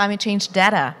climate change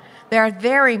data, they are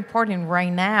very important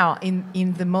right now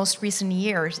in the most recent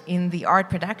years in the art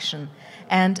production.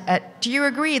 And do you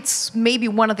agree it's maybe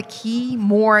one of the key,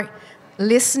 more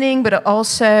listening, but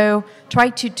also try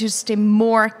to stay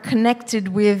more connected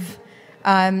with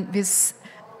this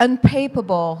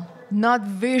unpaperable, not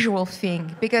visual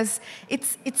thing, because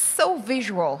it's so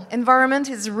visual. Environment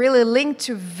is really linked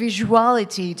to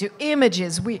visuality, to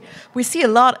images. We see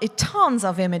tons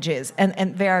of images,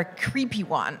 and they are creepy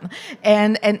one.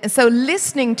 And so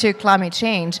listening to climate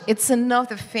change, it's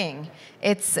another thing.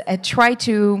 It's try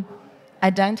to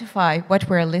identify what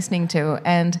we're listening to.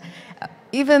 And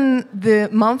even the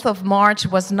month of March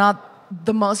was not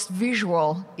the most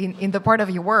visual in the part of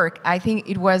your work. I think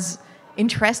it was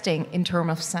interesting in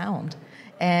terms of sound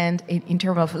and in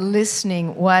terms of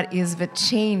listening, what is the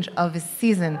change of the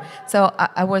season. So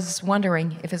I was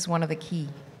wondering if it's one of the key.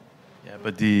 Yeah,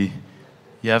 but you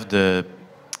have the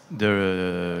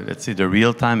let's say the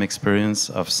real-time experience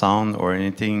of sound or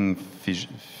anything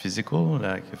physical.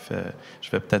 Like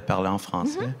je vais peut-être parler en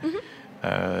français.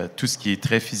 Tout ce qui est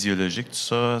très physiologique, tout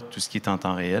ça, tout ce qui est en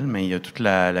temps réel, mais il y a toute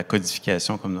la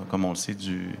codification, comme on le sait,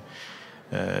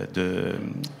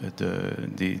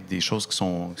 des choses qui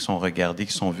sont regardées,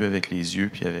 qui sont vues avec les yeux,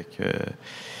 puis avec...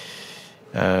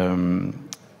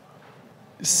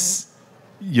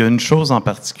 il y a une chose en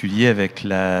particulier avec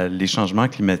les changements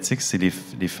climatiques, c'est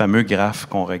les fameux graphes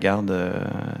qu'on regarde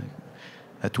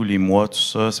à tous les mois, tout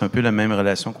ça. C'est un peu la même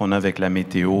relation qu'on a avec la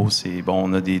météo.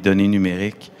 On a des données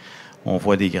numériques, on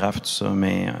voit des graphes, tout ça,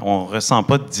 mais on ne ressent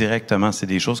pas directement. C'est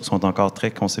des choses qui sont encore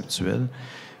très conceptuelles.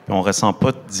 Puis on ne ressent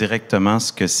pas directement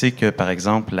ce que c'est que, par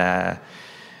exemple,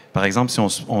 si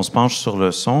on se penche sur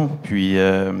le son, puis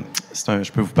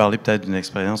je peux vous parler peut-être d'une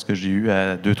expérience que j'ai eue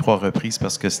à 2-3 reprises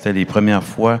parce que c'était les premières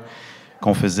fois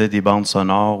qu'on faisait des bandes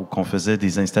sonores ou qu'on faisait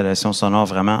des installations sonores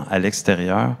vraiment à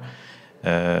l'extérieur. Il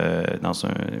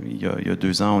y a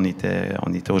 2 ans, on était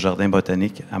au Jardin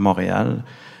botanique à Montréal.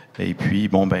 Et puis,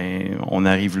 on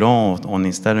arrive là, on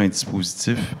installe un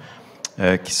dispositif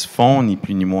qui se fond ni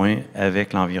plus ni moins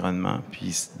avec l'environnement.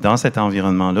 Puis dans cet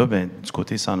environnement-là, du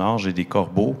côté sonore, j'ai des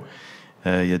corbeaux,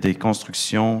 il y a des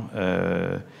constructions,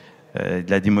 de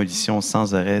la démolition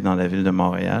sans arrêt dans la ville de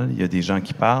Montréal, il y a des gens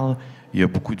qui parlent, il y a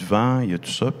beaucoup de vent, il y a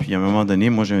tout ça. Puis à un moment donné,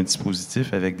 moi, j'ai un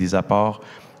dispositif avec des apports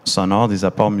sonores, des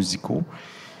apports musicaux.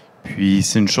 Puis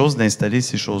c'est une chose d'installer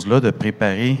ces choses-là, de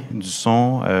préparer du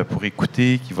son pour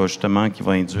écouter, qui va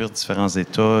induire différents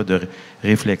états de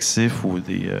réflexifs ou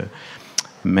des...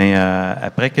 mais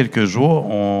après quelques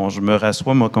jours, je me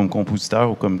rassois, moi, comme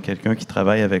compositeur ou comme quelqu'un qui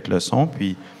travaille avec le son,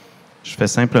 puis je fais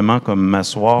simplement comme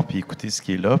m'asseoir puis écouter ce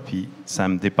qui est là, puis ça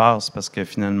me dépasse parce que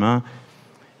finalement,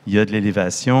 il y a de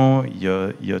l'élévation, il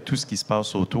y a tout ce qui se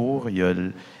passe autour, il y a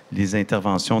les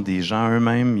interventions des gens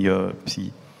eux-mêmes,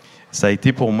 puis ça a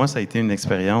été pour moi, ça a été une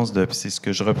expérience puis c'est ce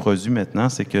que je reproduis maintenant,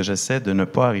 c'est que j'essaie de ne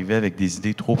pas arriver avec des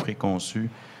idées trop préconçues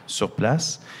sur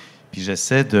place, puis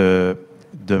j'essaie de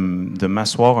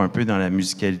m'asseoir un peu dans la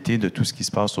musicalité de tout ce qui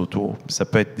se passe autour. Ça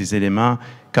peut être des éléments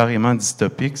carrément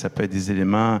dystopiques, ça peut être des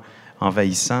éléments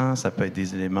envahissants, ça peut être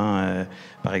des éléments...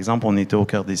 par exemple, on était au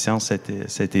Cœur des Sciences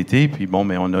cet été, puis bon,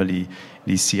 mais on a les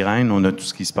sirènes, on a tout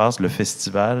ce qui se passe, le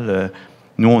festival.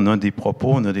 Nous, on a des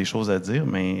propos, on a des choses à dire,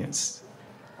 mais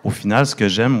au final, ce que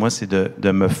j'aime, moi, c'est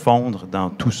de me fondre dans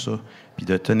tout ça, puis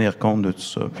de tenir compte de tout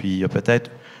ça. Puis il y a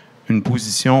peut-être une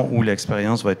position où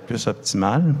l'expérience va être plus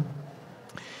optimale.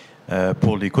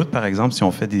 Pour l'écoute, par exemple, si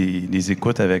on fait des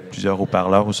écoutes avec plusieurs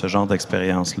haut-parleurs ou ce genre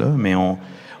d'expérience-là, mais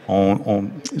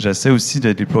j'essaie aussi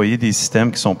de déployer des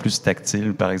systèmes qui sont plus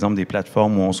tactiles, par exemple des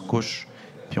plateformes où on se couche,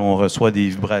 puis on reçoit des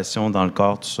vibrations dans le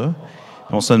corps, tout ça.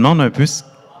 Puis on se demande un peu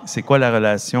c'est quoi la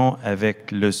relation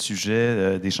avec le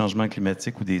sujet des changements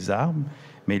climatiques ou des arbres,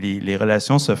 mais les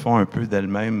relations se font un peu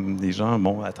d'elles-mêmes. Des gens,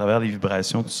 bon, à travers les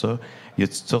vibrations, tout ça, il y a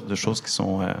toutes sortes de choses qui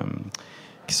sont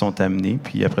amenées.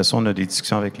 Puis après ça, on a des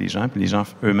discussions avec les gens, puis les gens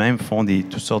eux-mêmes font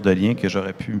toutes sortes de liens que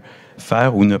j'aurais pu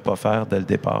faire ou ne pas faire dès le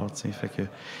départ.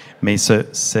 Mais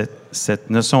cette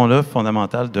notion-là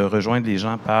fondamentale de rejoindre les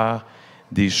gens par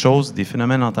des choses, des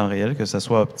phénomènes en temps réel, que ce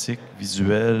soit optique,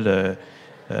 visuel,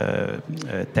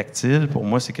 tactile, pour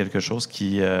moi, c'est quelque chose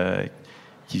qui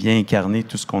vient incarner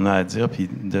tout ce qu'on a à dire, puis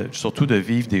surtout de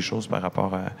vivre des choses par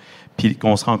rapport à... Puis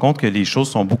qu'on se rend compte que les choses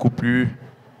sont beaucoup plus...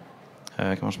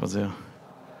 comment je peux dire?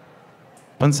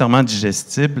 Pas nécessairement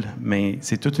digestibles, mais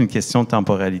c'est toute une question de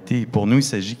temporalité. Pour nous, il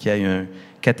s'agit qu'il y ait un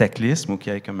cataclysme ou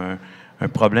qu'il y ait comme un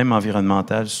problème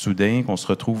environnemental soudain, qu'on se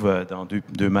retrouve dans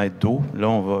 2 mètres d'eau.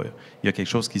 Là, il y a quelque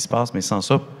chose qui se passe, mais sans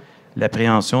ça,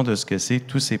 l'appréhension de ce que c'est,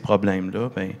 tous ces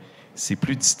problèmes-là, ben, c'est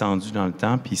plus distendu dans le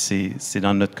temps, puis c'est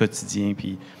dans notre quotidien.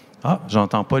 Puis,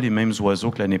 j'entends pas les mêmes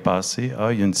oiseaux que l'année passée.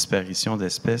 Il y a une disparition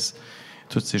d'espèces.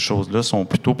 Toutes ces choses-là sont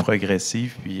plutôt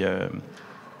progressives, puis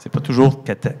c'est pas toujours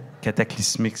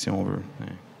cataclysmique, si on veut.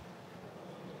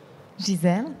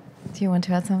 Gisèle, do you want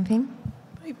to add something?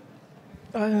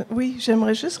 Oui,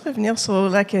 j'aimerais juste revenir sur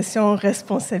la question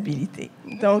responsabilité.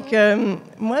 Donc,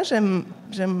 moi, j'aime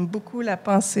beaucoup la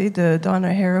pensée de Donna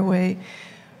Haraway.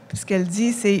 Ce qu'elle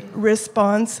dit, c'est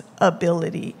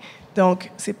responsibility.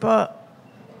 Donc, c'est pas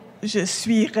je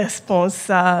suis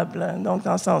responsable, donc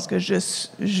dans le sens que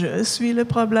je suis le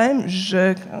problème,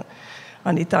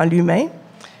 en étant l'humain.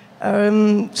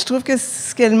 Je trouve que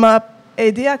ce qu'elle m'a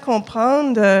aidé à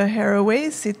comprendre, Haraway,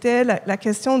 c'était la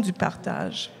question du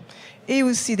partage et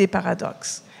aussi des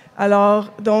paradoxes.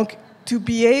 Alors, donc, to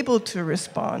be able to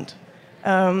respond.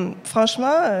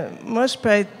 Franchement, moi, je peux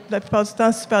être la plupart du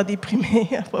temps super déprimée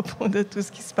à propos de tout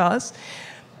ce qui se passe,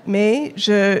 mais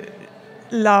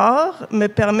l'art me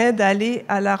permet d'aller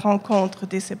à la rencontre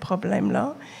de ces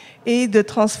problèmes-là et de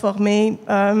transformer,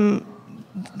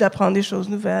 d'apprendre des choses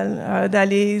nouvelles,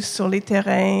 d'aller sur les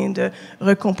terrains, de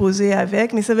recomposer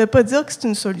avec, mais ça ne veut pas dire que c'est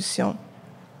une solution.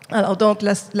 Alors, donc,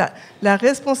 la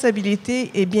responsabilité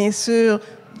est bien sûr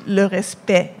le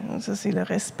respect. Ça, c'est le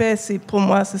respect, pour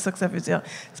moi, c'est ça que ça veut dire.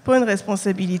 C'est pas une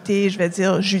responsabilité, je vais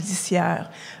dire, judiciaire.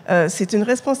 C'est une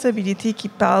responsabilité qui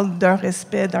parle d'un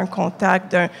respect, d'un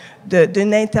contact,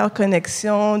 d'une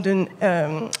interconnexion, d'une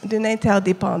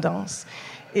interdépendance.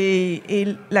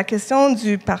 Et la question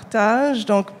du partage,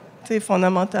 donc, tu sais,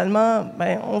 fondamentalement,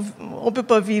 on ne peut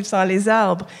pas vivre sans les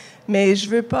arbres, mais je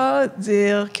ne veux pas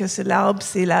dire que l'arbre,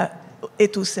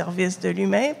 est au service de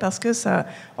l'humain, parce que ça,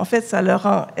 en fait, ça le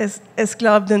rend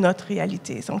esclave de notre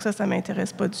réalité. Donc ça ne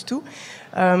m'intéresse pas du tout.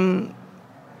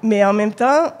 Mais en même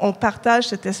temps, on partage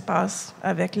cet espace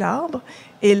avec l'arbre,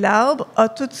 et l'arbre a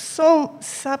toute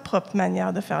sa propre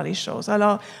manière de faire les choses.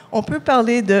 Alors, on peut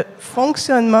parler de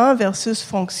fonctionnement versus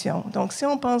fonction. Donc, si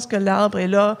on pense que l'arbre est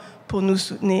là pour nous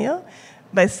soutenir,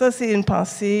 ben ça, c'est une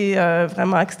pensée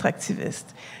vraiment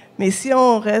extractiviste. Mais si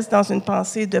on reste dans une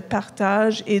pensée de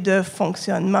partage et de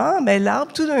fonctionnement, bien,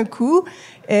 l'arbre, tout d'un coup,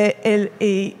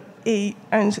 est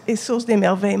source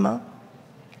d'émerveillement.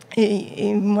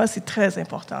 Et moi, c'est très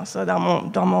important, ça, dans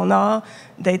mon art,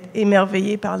 d'être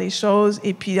émerveillée par les choses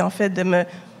et puis, en fait, de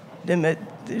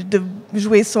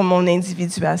jouer sur mon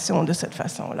individuation de cette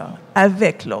façon-là,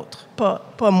 avec l'autre. Pas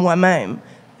moi-même,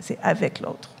 c'est avec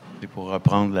l'autre. Et pour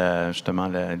reprendre justement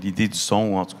l'idée du son,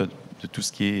 ou en tout cas de tout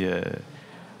ce qui est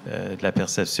de la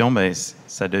perception, ben,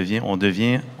 c'est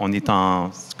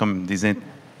comme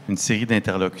une série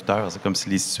d'interlocuteurs. C'est comme si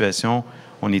les situations,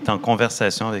 on est en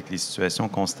conversation avec les situations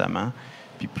constamment.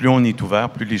 Puis plus on est ouvert,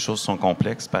 plus les choses sont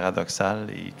complexes, paradoxales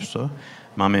et tout ça.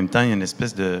 Mais en même temps, il y a une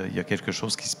espèce il y a quelque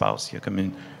chose qui se passe. Il y a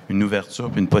comme une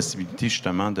ouverture, puis une possibilité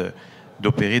justement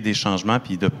d'opérer des changements,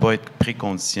 puis de ne pas être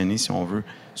préconditionné, si on veut.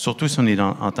 Surtout si on est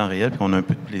en temps réel, puis qu'on a un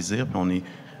peu de plaisir, puis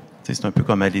c'est un peu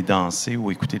comme aller danser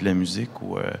ou écouter de la musique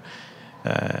ou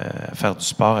faire du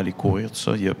sport, aller courir, tout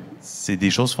ça. C'est des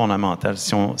choses fondamentales.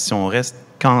 Si on reste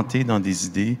canté dans des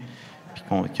idées, puis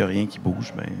qu'il n'y a rien qui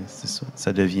bouge, ben c'est ça.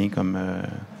 Ça devient comme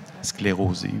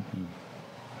sclérosé.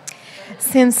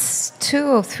 Since 2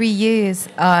 or 3 years,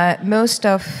 most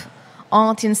of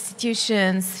art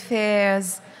institutions,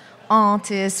 fairs,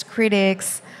 artists,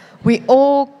 critics, we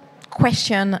all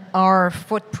question our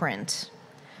footprint.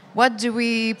 What do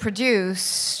we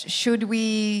produce? Should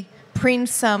we print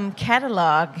some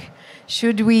catalog?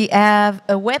 Should we have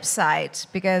a website?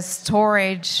 Because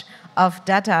storage of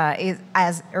data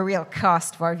has a real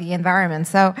cost for the environment.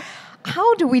 So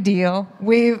how do we deal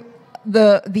with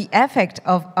the effect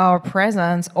of our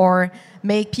presence or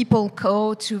make people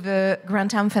go to the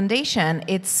Grantham Foundation?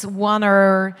 It's 1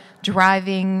 hour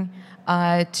driving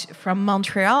from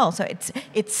Montreal, so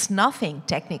it's nothing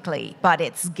technically, but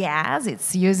it's gas.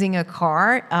 It's using a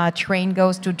car. Train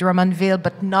goes to Drummondville,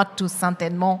 but not to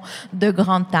Saint-Edmond de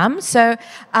Grantham. So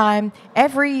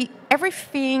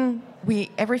everything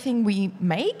we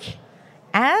make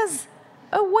has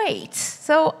a weight.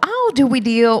 So how do we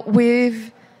deal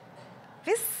with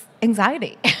this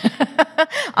anxiety?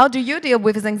 How do you deal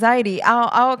with this anxiety?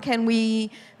 How can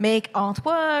we make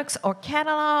artworks or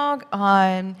catalog?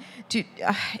 I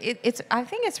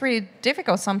think it's really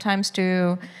difficult sometimes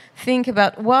to think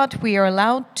about what we are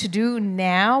allowed to do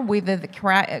now with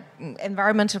the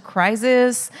environmental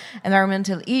crisis,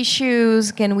 environmental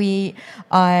issues. Can we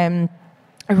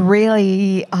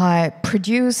really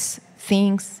produce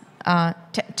things,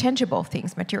 tangible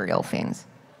things, material things?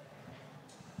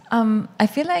 I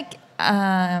feel like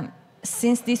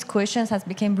since these questions has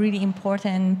become really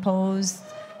important posed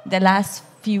the last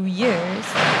few years,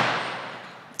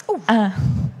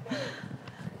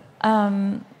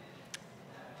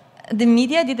 the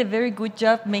media did a very good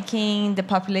job making the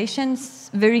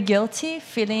populations very guilty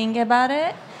feeling about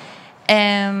it.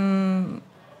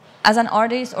 As an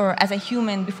artist or as a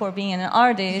human before being an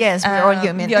artist, yes, we're all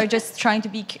human. We are just trying to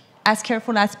be as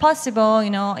careful as possible. You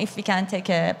know, if we can take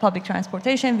a public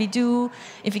transportation, we do.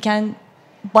 If we can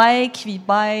bike, we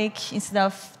bike instead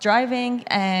of driving,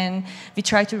 and we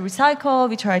try to recycle.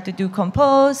 We try to do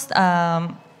compost.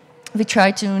 We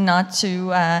try to not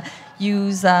to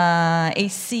use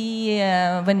AC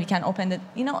when we can open the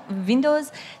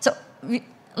windows. So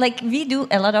we do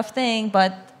a lot of things,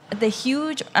 but the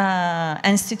huge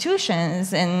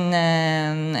institutions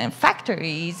and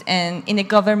factories and in a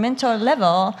governmental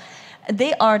level,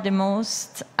 they are the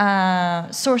most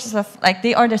sources of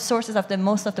they are the sources of the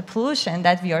most of the pollution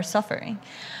that we are suffering.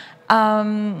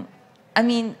 I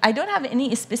mean, I don't have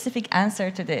any specific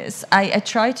answer to this. I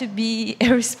try to be a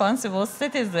responsible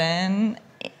citizen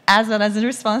as well as a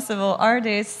responsible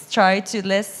artist. Try to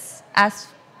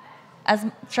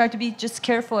be just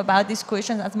careful about these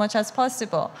questions as much as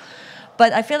possible.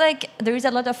 But I feel like there is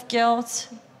a lot of guilt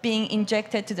being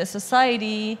injected to the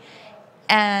society,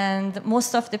 and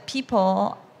most of the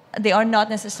people, they are not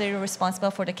necessarily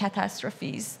responsible for the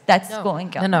catastrophes that's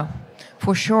going on. No,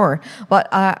 for sure.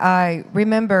 But I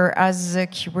remember as a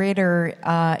curator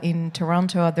in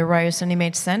Toronto at the Ryerson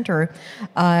Image Center,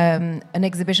 an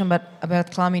exhibition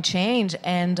about climate change,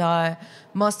 and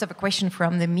most of the questions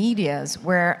from the medias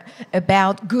were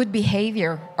about good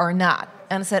behavior or not.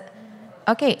 And I said,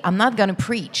 okay, I'm not going to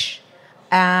preach.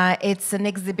 It's an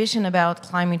exhibition about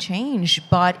climate change,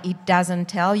 but it doesn't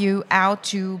tell you how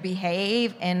to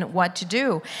behave and what to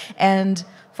do. And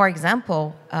for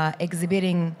example,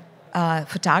 exhibiting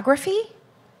photography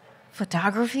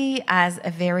as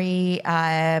a very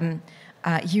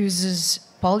uses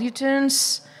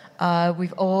pollutants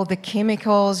with all the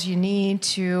chemicals you need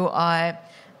to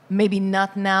maybe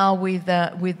not now with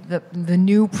the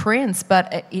new prints,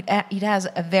 but it has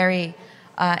a very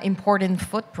important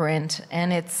footprint,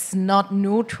 and it's not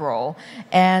neutral.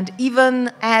 And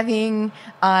even having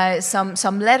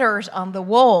some letters on the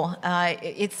wall,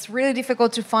 it's really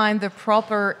difficult to find the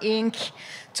proper ink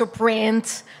to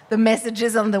print the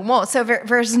messages on the wall. So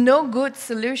there's no good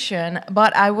solution,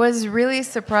 but I was really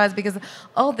surprised because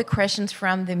all the questions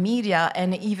from the media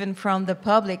and even from the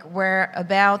public were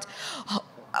about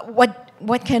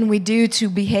what can we do to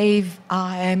behave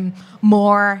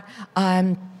more,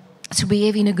 to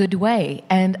behave in a good way.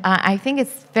 And I think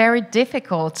it's very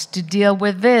difficult to deal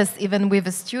with this, even with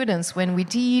the students when we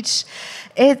teach.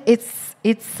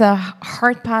 It's a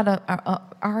hard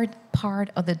part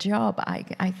of the job,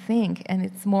 I think, and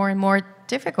it's more and more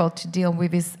difficult to deal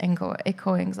with this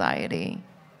eco-anxiety.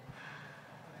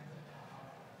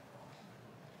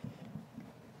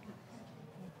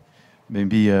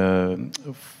 Maybe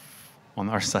on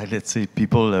our side, let's say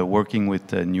people working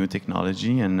with new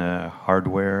technology and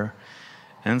hardware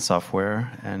and software.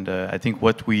 And I think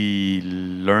what we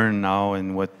learn now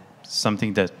and what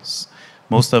something that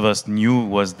most of us knew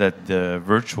was that the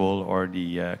virtual or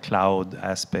the cloud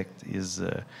aspect is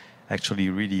actually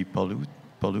really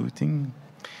polluting,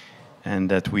 and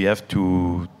that we have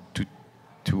to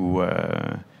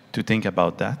think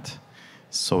about that.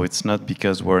 So it's not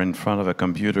because we're in front of a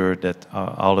computer that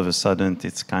all of a sudden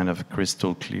it's kind of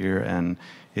crystal clear and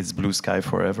it's blue sky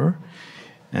forever.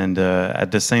 And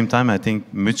at the same time, I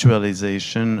think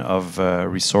mutualization of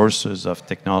resources, of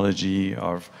technology,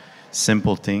 of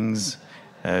simple things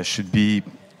should be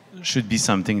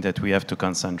something that we have to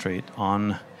concentrate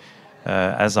on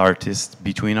as artists,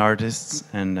 between artists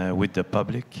and with the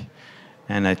public.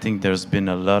 And I think there's been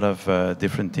a lot of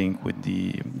different things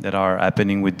that are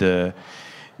happening with the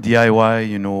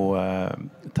DIY,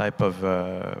 type of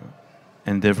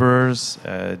endeavors,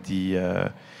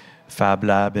 the Fab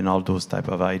Lab and all those type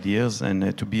of ideas,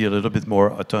 and to be a little bit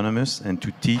more autonomous and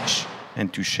to teach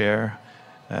and to share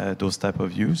those type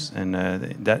of views. And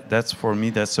that's for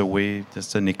me, that's a way,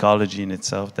 that's an ecology in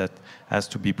itself that has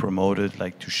to be promoted,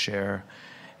 like to share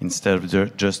instead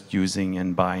of just using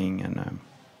and buying. And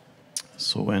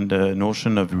and the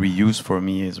notion of reuse for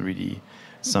me is really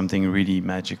something really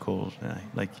magical,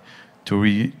 like to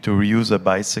reuse a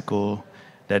bicycle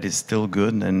that is still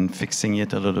good and fixing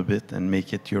it a little bit and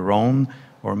make it your own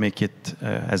or make it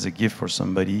as a gift for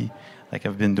somebody. Like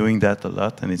I've been doing that a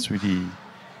lot, and it's really,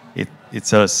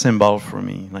 it's a symbol for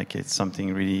me. Like it's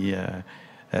something really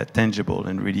tangible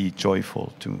and really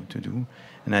joyful to do.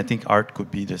 And I think art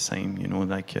could be the same,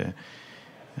 like.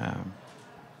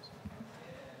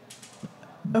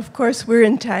 Of course, we're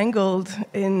entangled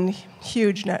in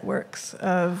huge networks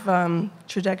of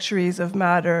trajectories of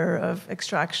matter, of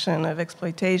extraction, of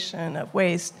exploitation, of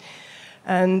waste.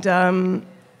 And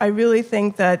I really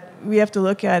think that we have to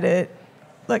look at it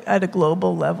like at a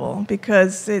global level,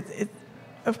 because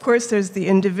of course, there's the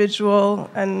individual,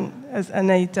 and as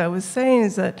Anahita was saying,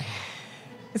 is that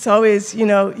it's always,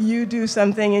 you do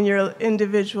something in your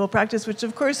individual practice, which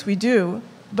of course we do,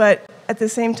 but at the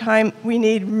same time, we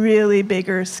need really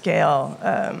bigger scale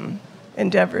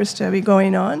endeavors to be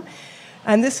going on.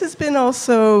 And this has been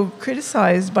also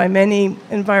criticized by many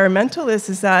environmentalists,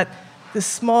 is that the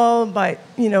small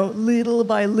little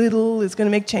by little is going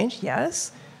to make change,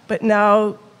 yes, but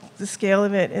now the scale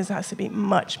of it has to be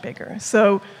much bigger.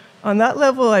 So on that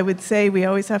level, I would say we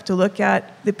always have to look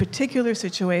at the particular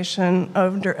situation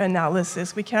under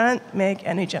analysis. We can't make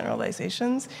any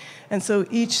generalizations. And so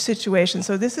each situation,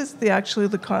 so this is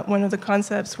one of the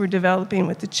concepts we're developing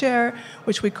with the chair,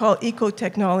 which we call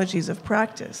Ecotechnologies of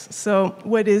practice. So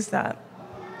what is that?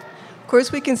 Of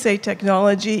course, we can say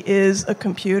technology is a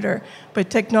computer, but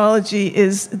technology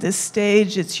is this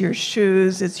stage, it's your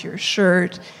shoes, it's your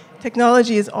shirt.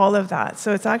 Technology is all of that.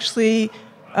 So it's actually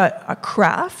a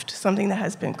craft, something that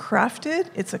has been crafted.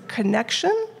 It's a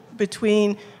connection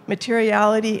between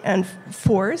materiality and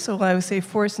force. So I would say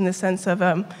force in the sense of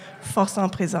force en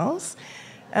présence.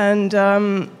 And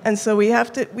so we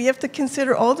have to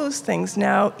consider all those things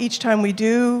now each time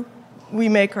we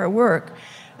make our work.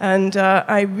 And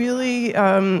I really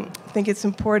think it's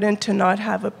important to not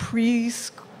have a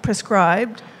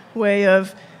prescribed way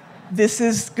of this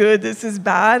is good, this is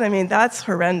bad. I mean, that's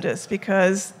horrendous,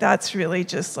 because that's really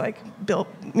just like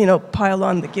pile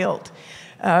on the guilt.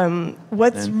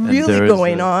 What's really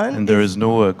going on? And there is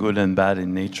no good and bad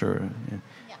in nature. Yeah.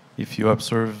 If you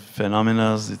observe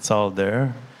phenomena, it's all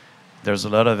there. There's a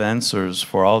lot of answers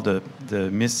for all the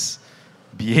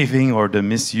misbehaving or the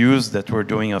misuse that we're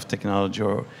doing of technology.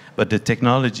 But the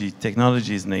technology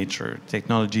is nature.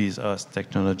 Technology is us.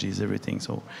 Technology is everything.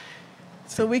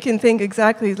 So we can think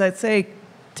exactly, let's say,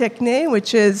 techne,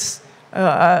 which is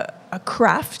a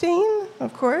crafting,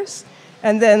 of course,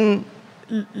 and then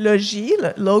logie,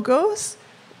 logos,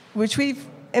 which we've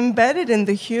embedded in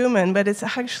the human, but it's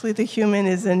actually the human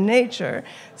is in nature.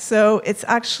 So it's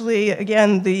actually,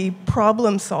 again, the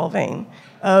problem solving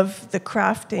of the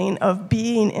crafting of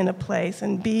being in a place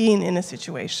and being in a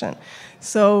situation.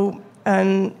 So,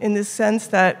 and in the sense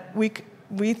that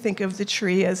we think of the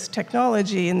tree as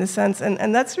technology in the sense,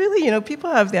 and that's really, you know, people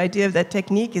have the idea that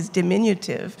technique is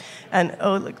diminutive, and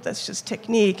oh, look, that's just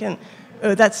technique, and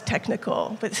oh, that's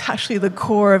technical, but it's actually the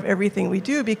core of everything we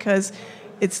do because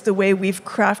it's the way we've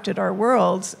crafted our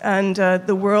worlds, and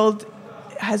the world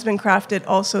has been crafted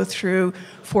also through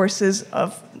forces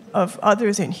of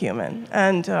others in human.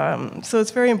 And so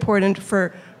it's very important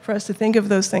for us to think of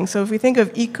those things. So if we think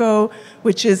of eco,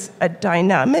 which is a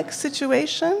dynamic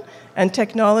situation, and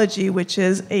technology, which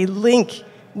is a link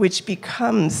which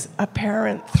becomes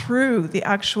apparent through the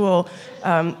actual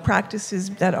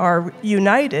practices that are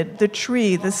united, the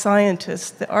tree, the scientists,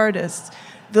 the artists,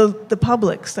 the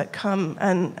publics that come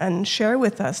and share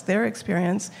with us their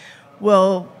experience,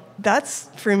 well, that's,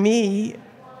 for me,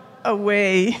 a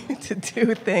way to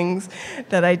do things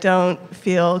that I don't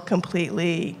feel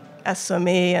completely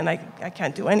assommé and I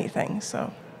can't do anything,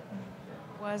 so.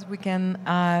 We can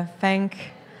thank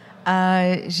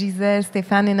Gisèle,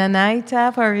 Stéphane, and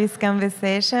Anahita for this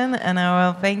conversation, and I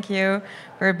will thank you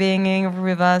for being here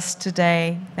with us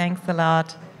today. Thanks a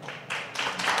lot.